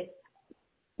 So if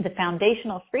the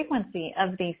foundational frequency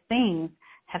of these things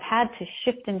have had to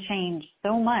shift and change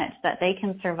so much that they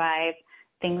can survive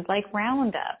things like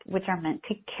Roundup, which are meant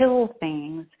to kill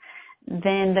things,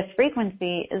 then the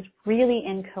frequency is really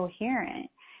incoherent.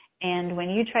 And when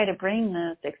you try to bring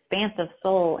this expansive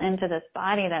soul into this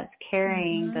body that's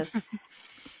carrying this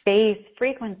base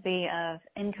frequency of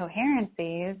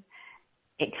incoherencies,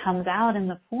 it comes out in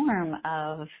the form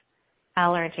of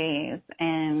allergies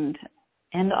and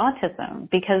autism,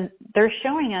 because they're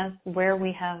showing us where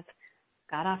we have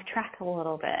got off track a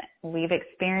little bit. We've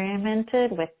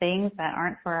experimented with things that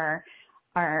aren't for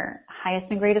our highest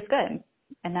and greatest good.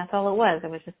 And that's all it was.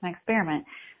 It was just an experiment.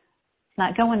 It's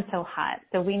not going so hot.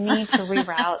 So we need to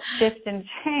reroute, shift, and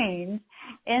change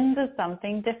into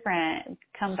something different,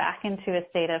 come back into a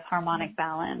state of harmonic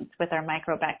balance with our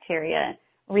microbacteria,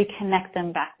 reconnect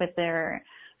them back with their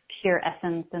pure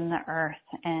essence in the earth.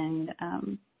 And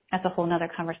that's a whole nother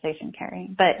conversation, Carrie.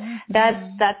 But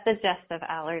that's the gist of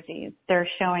allergies. They're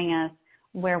showing us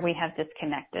where we have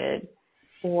disconnected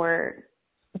or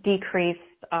decreased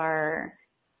our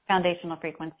foundational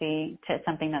frequency to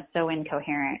something that's so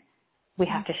incoherent. We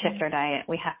have to shift our diet.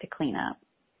 We have to clean up.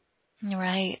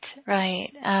 Right.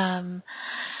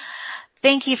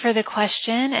 Thank you for the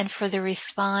question and for the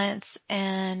response.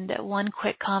 And one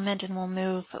quick comment and we'll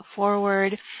move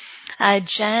forward.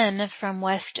 Jen from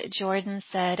West Jordan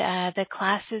said, the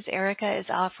classes Erica is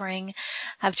offering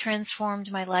have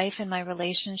transformed my life and my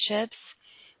relationships.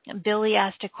 Billy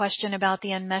asked a question about the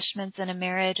enmeshments in a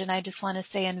marriage, and I just want to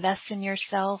say invest in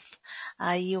yourself.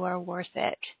 You are worth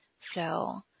it.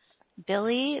 So,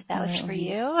 Billy, that was for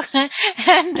you.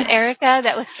 And Erica,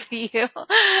 that was for you.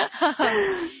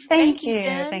 Thank you,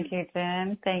 Jen. Thank you,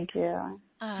 Jen. Thank you.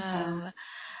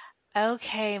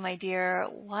 Okay, my dear,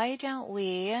 why don't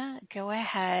we go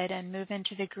ahead and move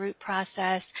into the group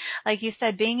process? Like you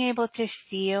said, being able to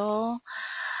feel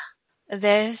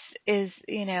this is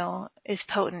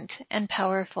potent and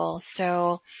powerful.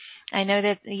 So I know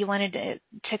that you wanted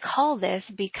to call this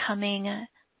Becoming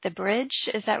the Bridge.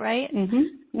 Is that right?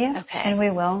 Yeah. Okay. And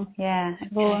we will. Yeah. Okay.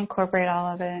 We'll incorporate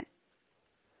all of it.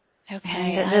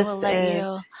 Okay. I will let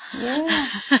you. Yeah.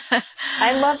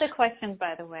 I love the questions,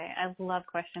 by the way. I love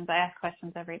questions. I ask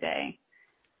questions every day.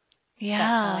 Yeah. That's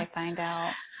how I find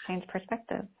out, change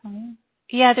perspective.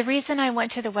 Yeah, the reason I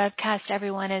went to the webcast,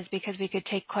 everyone, is because we could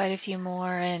take quite a few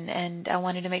more, and I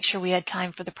wanted to make sure we had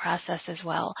time for the process as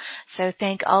well. So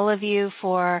thank all of you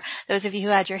for those of you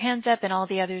who had your hands up and all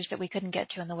the others that we couldn't get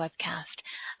to in the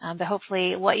webcast. But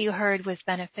hopefully what you heard was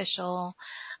beneficial.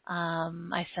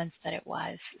 I sense that it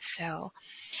was. So,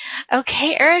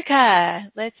 okay, Erica,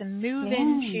 let's move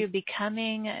into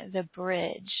Becoming the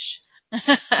Bridge. All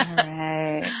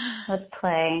right, let's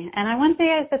play. And I want you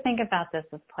guys to think about this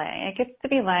as play. It gets to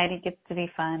be light. It gets to be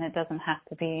fun. It doesn't have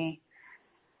to be,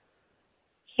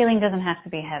 healing doesn't have to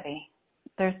be heavy.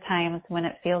 There's times when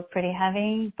it feels pretty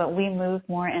heavy, but we move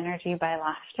more energy by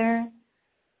laughter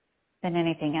than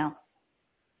anything else.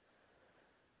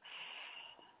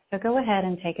 So go ahead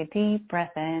and take a deep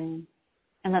breath in,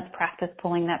 and let's practice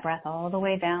pulling that breath all the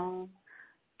way down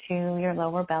to your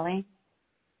lower belly.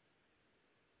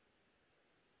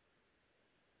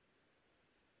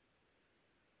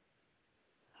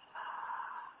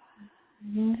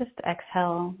 And just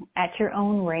exhale at your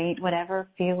own rate, whatever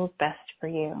feels best for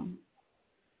you.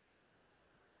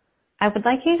 I would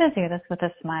like you to do this with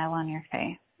a smile on your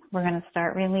face. We're going to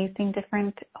start releasing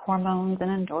different hormones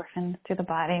and endorphins to the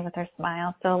body with our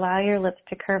smile. So allow your lips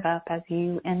to curve up as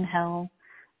you inhale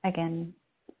again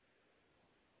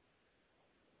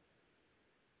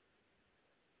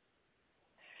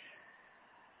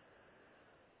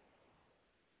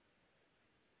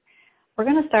We're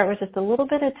going to start with just a little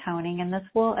bit of toning, and this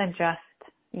will adjust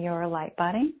your light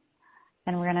body,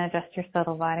 and we're going to adjust your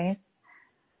subtle bodies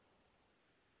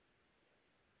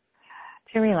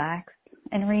to relax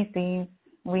and receive.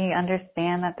 We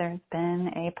understand that there's been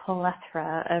a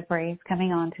plethora of rays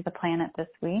coming onto the planet this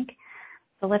week,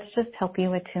 so let's just help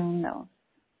you attune those.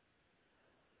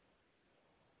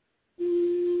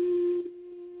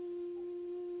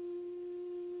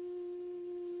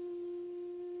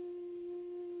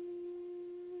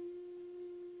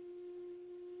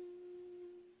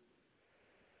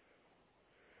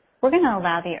 We're going to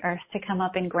allow the earth to come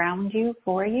up and ground you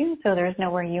for you, so there's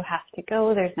nowhere you have to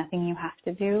go, there's nothing you have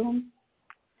to do.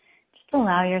 Just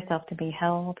allow yourself to be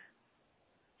held,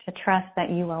 to trust that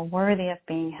you are worthy of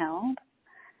being held.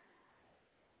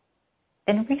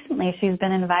 And recently she's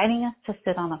been inviting us to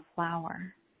sit on a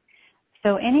flower.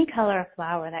 So any color of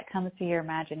flower that comes to your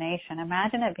imagination,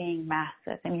 imagine it being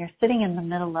massive and you're sitting in the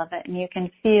middle of it and you can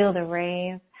feel the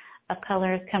rays of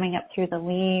colors coming up through the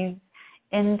leaves,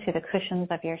 into the cushions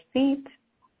of your seat,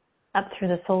 up through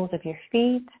the soles of your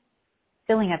feet,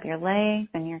 filling up your legs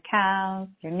and your calves,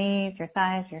 your knees, your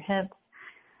thighs, your hips,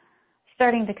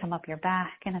 starting to come up your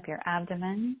back and up your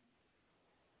abdomen.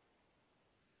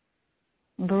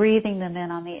 Breathing them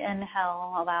in on the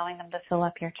inhale, allowing them to fill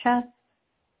up your chest.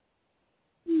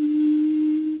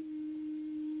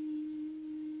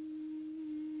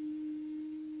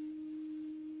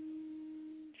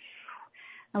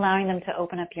 Allowing them to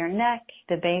open up your neck,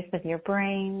 the base of your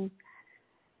brain,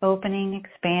 opening,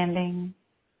 expanding.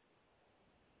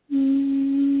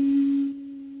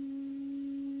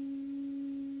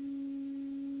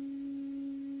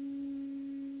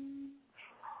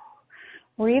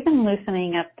 We're even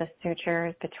loosening up the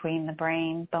sutures between the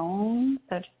brain bones.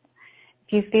 So just,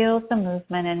 if you feel some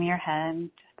movement in your head,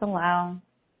 just allow.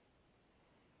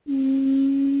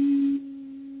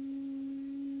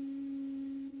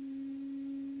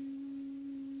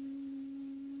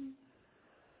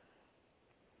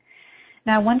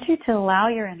 Now I want you to allow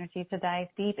your energy to dive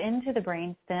deep into the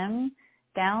brain stem,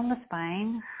 down the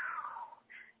spine,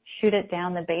 shoot it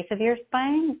down the base of your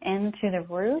spine into the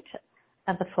root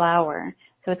of the flower.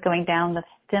 So it's going down the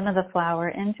stem of the flower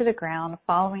into the ground,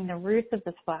 following the roots of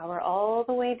this flower all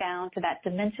the way down to that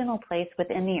dimensional place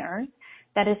within the earth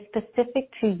that is specific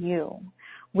to you.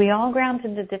 We all ground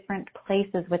into different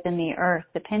places within the earth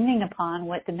depending upon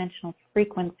what dimensional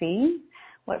frequencies,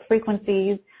 what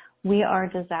frequencies we are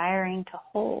desiring to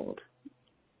hold,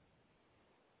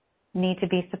 need to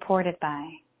be supported by,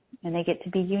 and they get to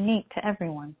be unique to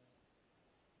everyone.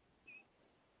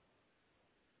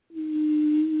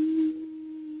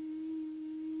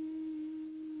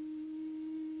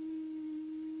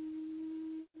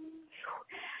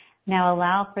 Now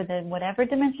allow for the whatever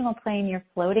dimensional plane you're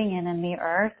floating in the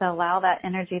earth, allow that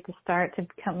energy to start to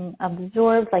become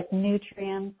absorbed like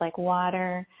nutrients, like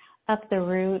water, up the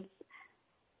roots,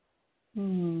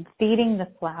 feeding the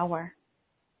flower.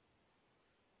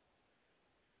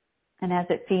 And as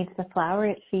it feeds the flower,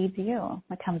 it feeds you.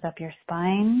 It comes up your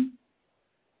spine.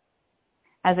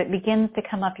 As it begins to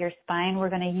come up your spine, we're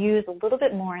going to use a little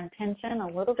bit more intention, a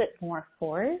little bit more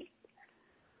force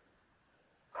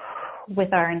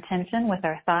with our intention, with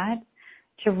our thoughts,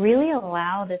 to really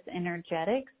allow these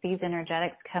energetics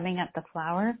coming up the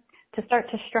flower to start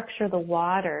to structure the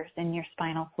waters in your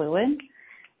spinal fluid.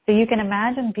 So you can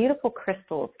imagine beautiful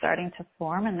crystals starting to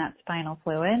form in that spinal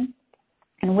fluid.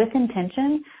 And with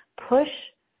intention,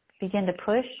 begin to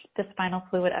push the spinal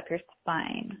fluid up your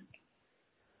spine.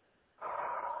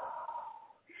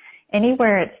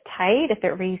 Anywhere it's tight, if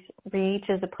it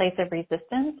reaches a place of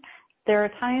resistance, there are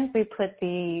times we put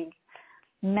the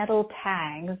metal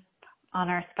tags on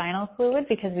our spinal fluid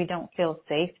because we don't feel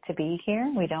safe to be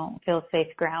here. We don't feel safe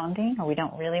grounding, or we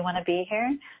don't really want to be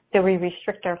here. So we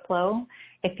restrict our flow.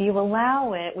 If you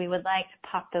allow it, we would like to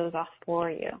pop those off for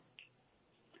you.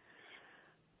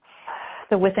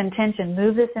 So with intention,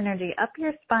 move this energy up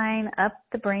your spine, up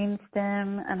the brain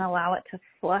stem, and allow it to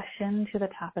flush into the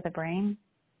top of the brain.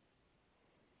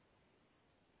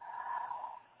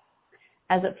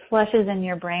 As it flushes in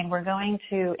your brain, we're going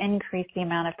to increase the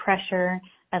amount of pressure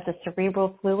of the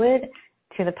cerebral fluid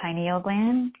to the pineal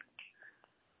gland.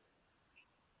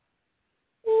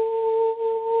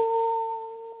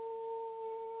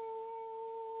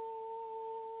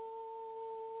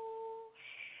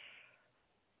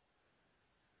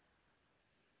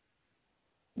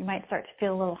 You might start to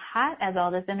feel a little hot as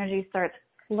all this energy starts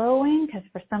flowing, because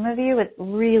for some of you, it's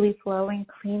really flowing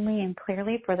cleanly and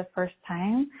clearly for the first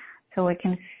time. So it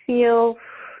can feel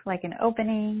like an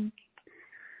opening.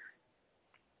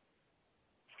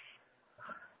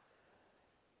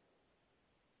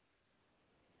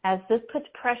 As this puts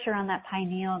pressure on that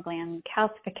pineal gland,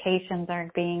 calcifications are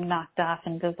being knocked off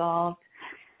and dissolved.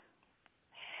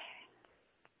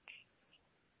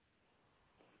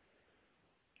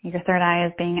 Your third eye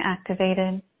is being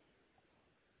activated.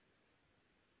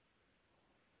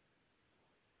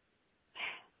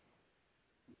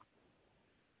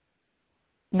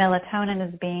 Melatonin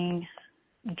is being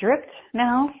dripped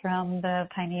now from the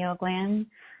pineal gland.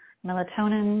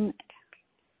 Melatonin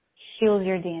heals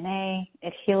your DNA.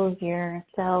 It heals your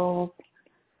cells.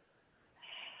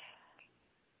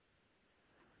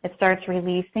 It starts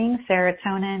releasing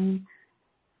serotonin.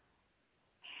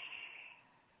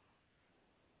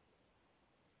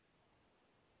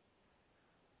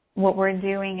 What we're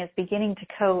doing is beginning to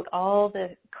coat all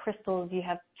the crystals. You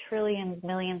have trillions,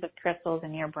 millions of crystals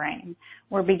in your brain.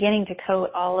 We're beginning to coat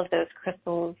all of those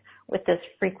crystals with this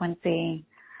frequency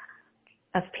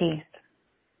of peace.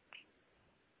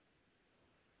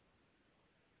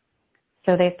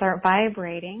 So they start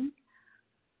vibrating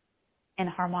in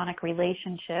harmonic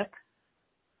relationship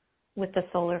with the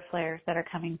solar flares that are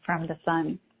coming from the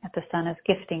sun, that the sun is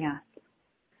gifting us.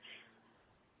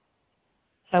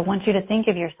 So I want you to think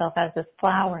of yourself as this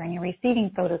flower and you're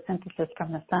receiving photosynthesis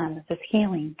from the sun. This is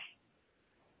healing.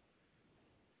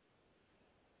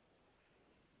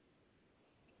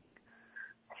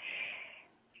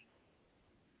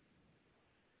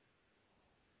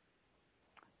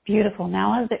 Beautiful.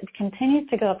 Now as it continues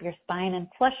to go up your spine and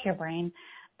flush your brain,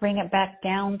 bring it back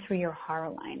down through your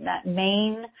heart line, that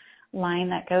main line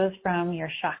that goes from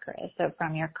your chakras, so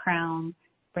from your crown,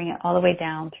 bring it all the way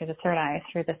down through the third eye,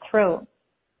 through the throat.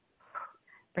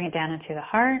 Bring it down into the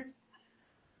heart,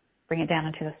 bring it down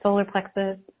into the solar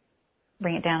plexus,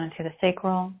 bring it down into the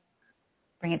sacral,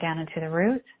 bring it down into the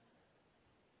root.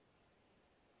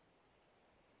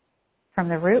 From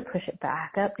the root, push it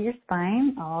back up your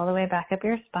spine, all the way back up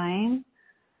your spine.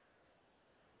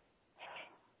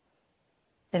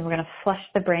 Then we're going to flush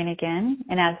the brain again.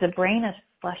 And as the brain is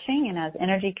flushing and as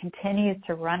energy continues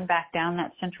to run back down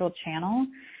that central channel,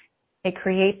 it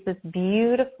creates this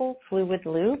beautiful fluid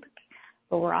loop.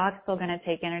 But we're also going to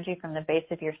take energy from the base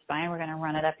of your spine. We're going to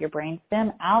run it up your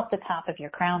brainstem, out the top of your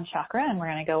crown chakra, and we're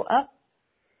going to go up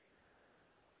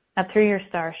through your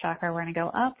star chakra. We're going to go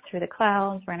up through the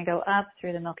clouds. We're going to go up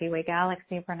through the Milky Way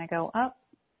galaxy. We're going to go up.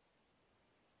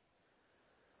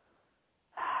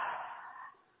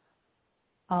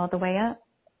 All the way up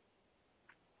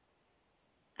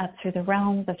through the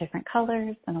realms of different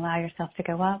colors, and allow yourself to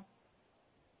go up.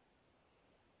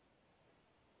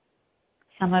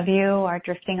 Some of you are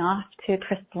drifting off to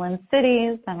crystalline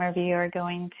cities. Some of you are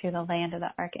going to the land of the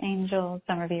archangels.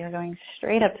 Some of you are going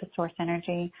straight up to source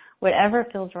energy. Whatever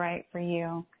feels right for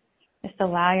you, just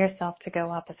allow yourself to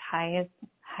go up as high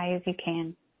as you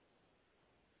can.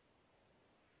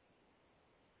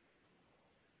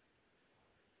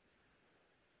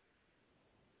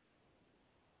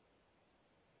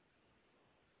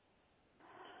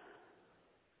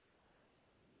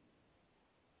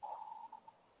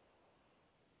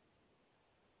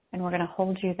 And we're going to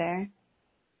hold you there.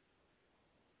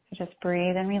 So just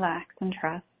breathe and relax and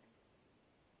trust.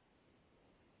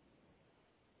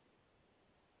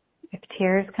 If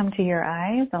tears come to your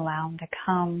eyes, allow them to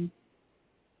come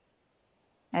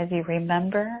as you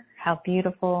remember how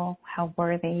beautiful, how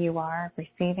worthy you are of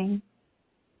receiving.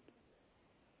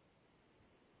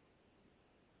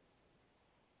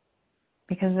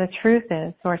 Because the truth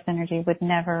is, source energy would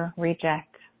never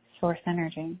reject source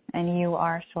energy, and you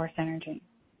are source energy.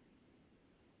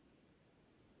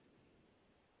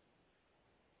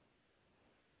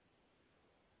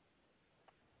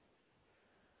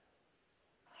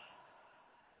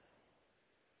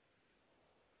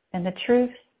 And the truth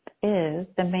is,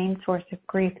 the main source of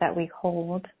grief that we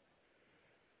hold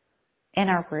in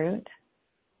our root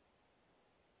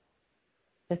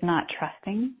is not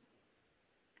trusting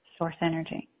source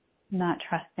energy, not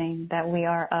trusting that we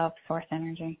are of source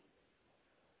energy.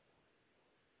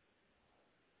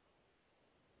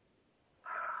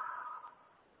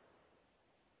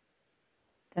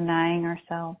 Denying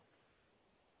ourselves.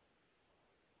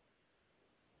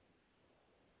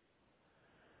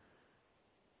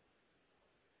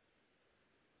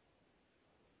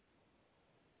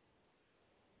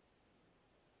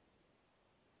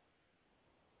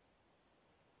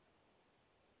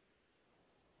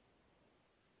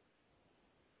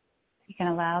 You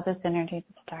can allow this energy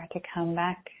to start to come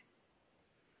back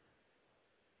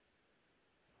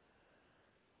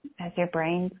as your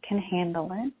brains can handle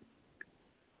it.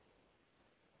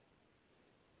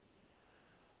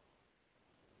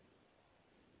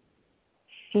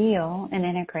 feel an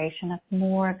integration of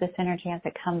more of this energy as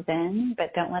it comes in,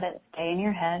 but don't let it stay in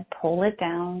your head. Pull it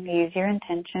down. Use your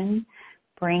intention.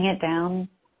 Bring it down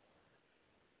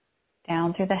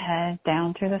through the head,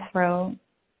 down through the throat.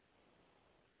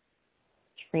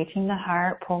 Just reaching the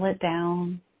heart, pull it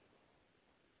down.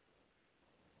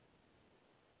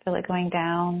 Feel it going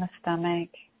down the stomach,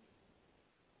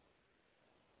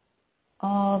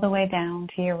 all the way down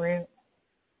to your root.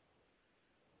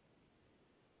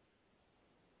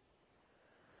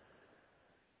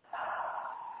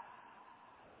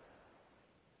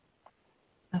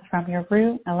 From your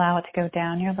root, allow it to go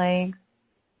down your legs,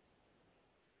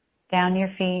 down your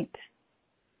feet,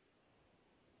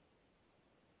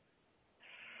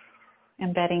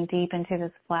 embedding deep into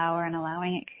this flower and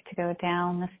allowing it to go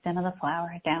down the stem of the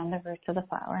flower, down the roots of the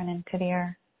flower and into the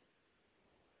earth.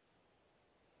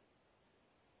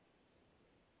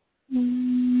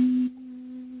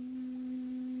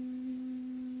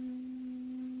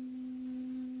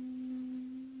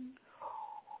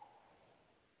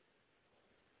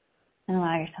 And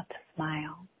allow yourself to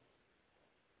smile.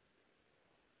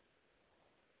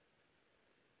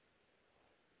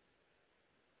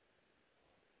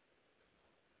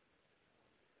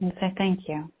 And say thank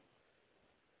you.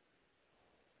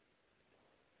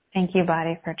 Thank you,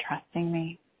 body, for trusting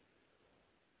me.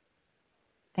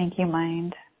 Thank you,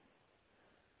 mind,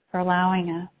 for allowing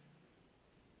us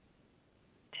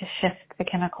to shift the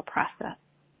chemical process.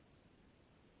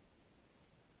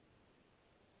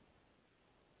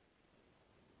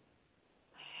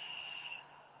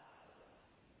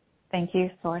 Thank you,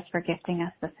 Source, for gifting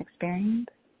us this experience,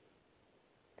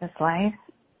 this life.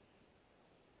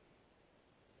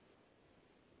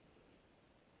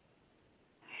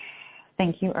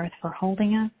 Thank you, Earth, for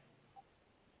holding us.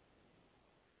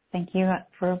 Thank you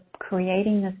for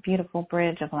creating this beautiful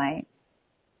bridge of light.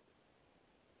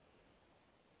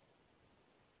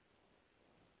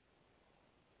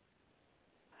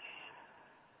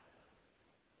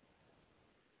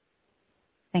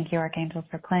 Thank you, Archangels,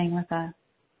 for playing with us.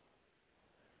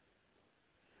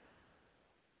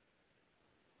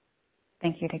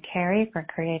 Thank you to Carrie for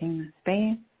creating this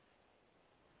space.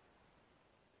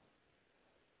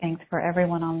 Thanks for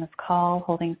everyone on this call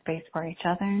holding space for each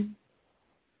other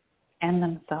and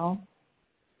themselves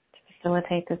to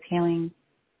facilitate this healing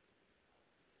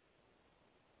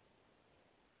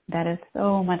that is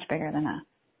so much bigger than us.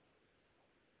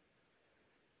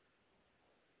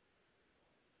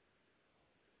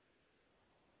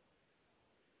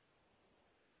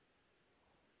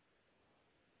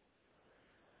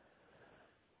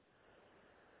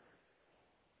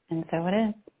 And so it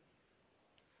is.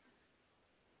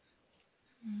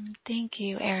 Thank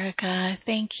you, Erica.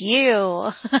 Thank you.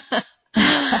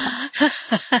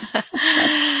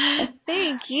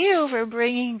 Thank you for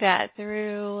bringing that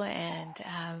through. And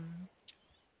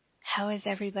how is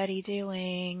everybody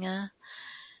doing?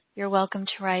 You're welcome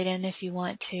to write in if you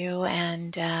want to.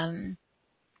 And,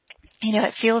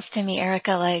 it feels to me,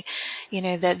 Erica, like,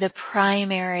 the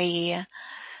primary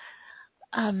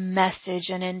message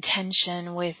and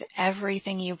intention with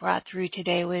everything you brought through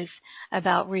today was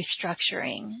about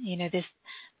restructuring,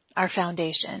 our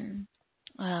foundation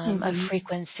of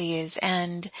frequencies,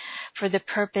 and for the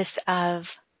purpose of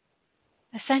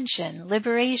ascension,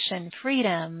 liberation,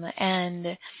 freedom.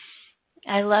 And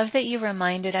I love that you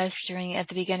reminded us at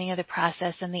the beginning of the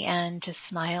process and the end to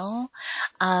smile.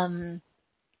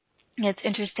 It's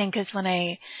interesting because when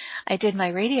I did my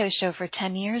radio show for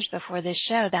 10 years before this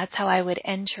show, that's how I would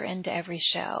enter into every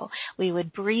show. We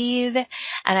would breathe,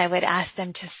 and I would ask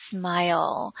them to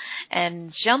smile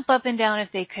and jump up and down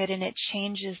if they could, and it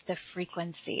changes the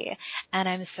frequency. And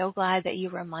I'm so glad that you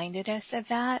reminded us of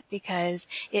that, because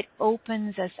it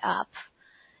opens us up,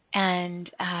 and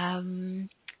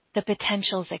the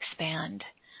potentials expand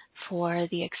for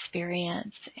the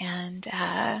experience. And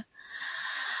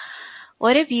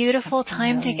what a beautiful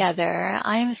time together.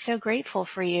 I am so grateful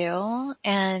for you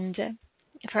and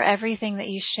for everything that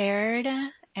you shared,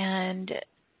 and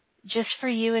just for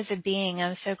you as a being.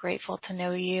 I'm so grateful to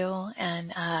know you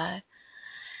and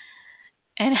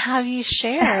have you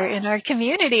share in our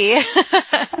community.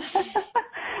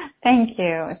 Thank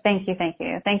you. Thank you. Thank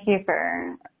you. Thank you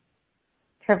for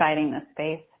providing this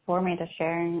space for me to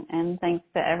share, and thanks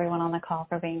to everyone on the call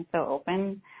for being so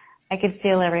open. I could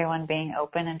feel everyone being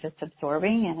open and just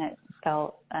absorbing, and it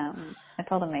felt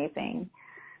amazing.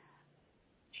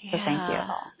 So thank you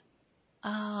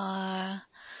all.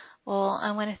 Well,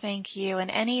 I want to thank you. And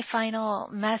any final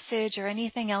message or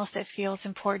anything else that feels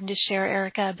important to share,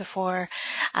 Erica, before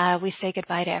we say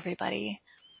goodbye to everybody?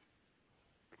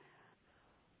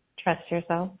 Trust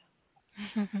yourself.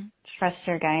 Trust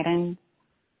your guidance.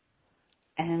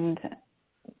 And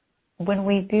when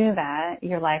we do that,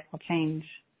 your life will change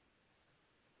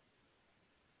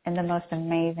in the most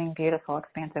amazing, beautiful,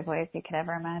 expansive ways you could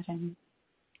ever imagine.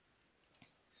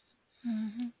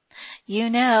 Mm-hmm. You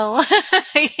know,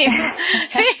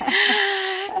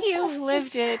 you've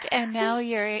lived it, and now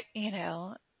you're,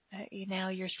 now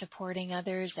you're supporting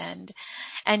others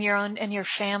and your own and your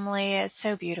family. It's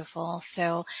so beautiful.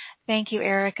 So thank you,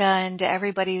 Erica, and to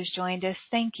everybody who's joined us.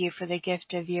 Thank you for the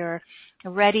gift of your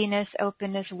readiness,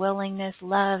 openness, willingness,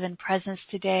 love, and presence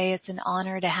today. It's an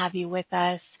honor to have you with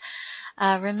us.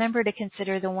 Remember to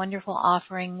consider the wonderful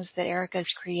offerings that Erica's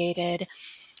created.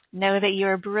 Know that you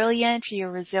are brilliant,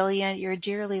 you're resilient, you're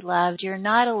dearly loved, you're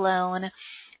not alone.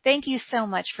 Thank you so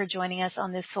much for joining us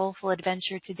on this soulful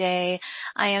adventure today.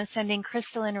 I am sending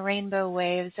crystalline rainbow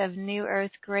waves of new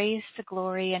earth grace,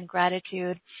 glory, and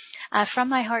gratitude from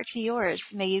my heart to yours.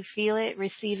 May you feel it,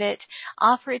 receive it,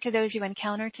 offer it to those you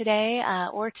encounter today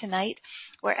or tonight,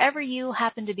 wherever you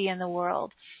happen to be in the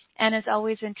world. And as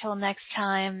always, until next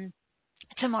time,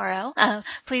 tomorrow,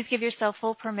 please give yourself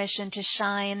full permission to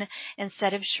shine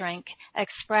instead of shrink,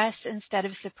 express instead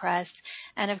of suppress,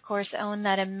 and of course own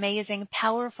that amazing,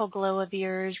 powerful glow of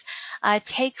yours.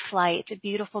 Take flight,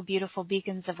 beautiful, beautiful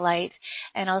beacons of light,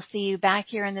 and I'll see you back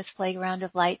here in this playground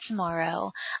of light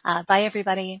tomorrow. Bye,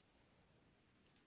 everybody.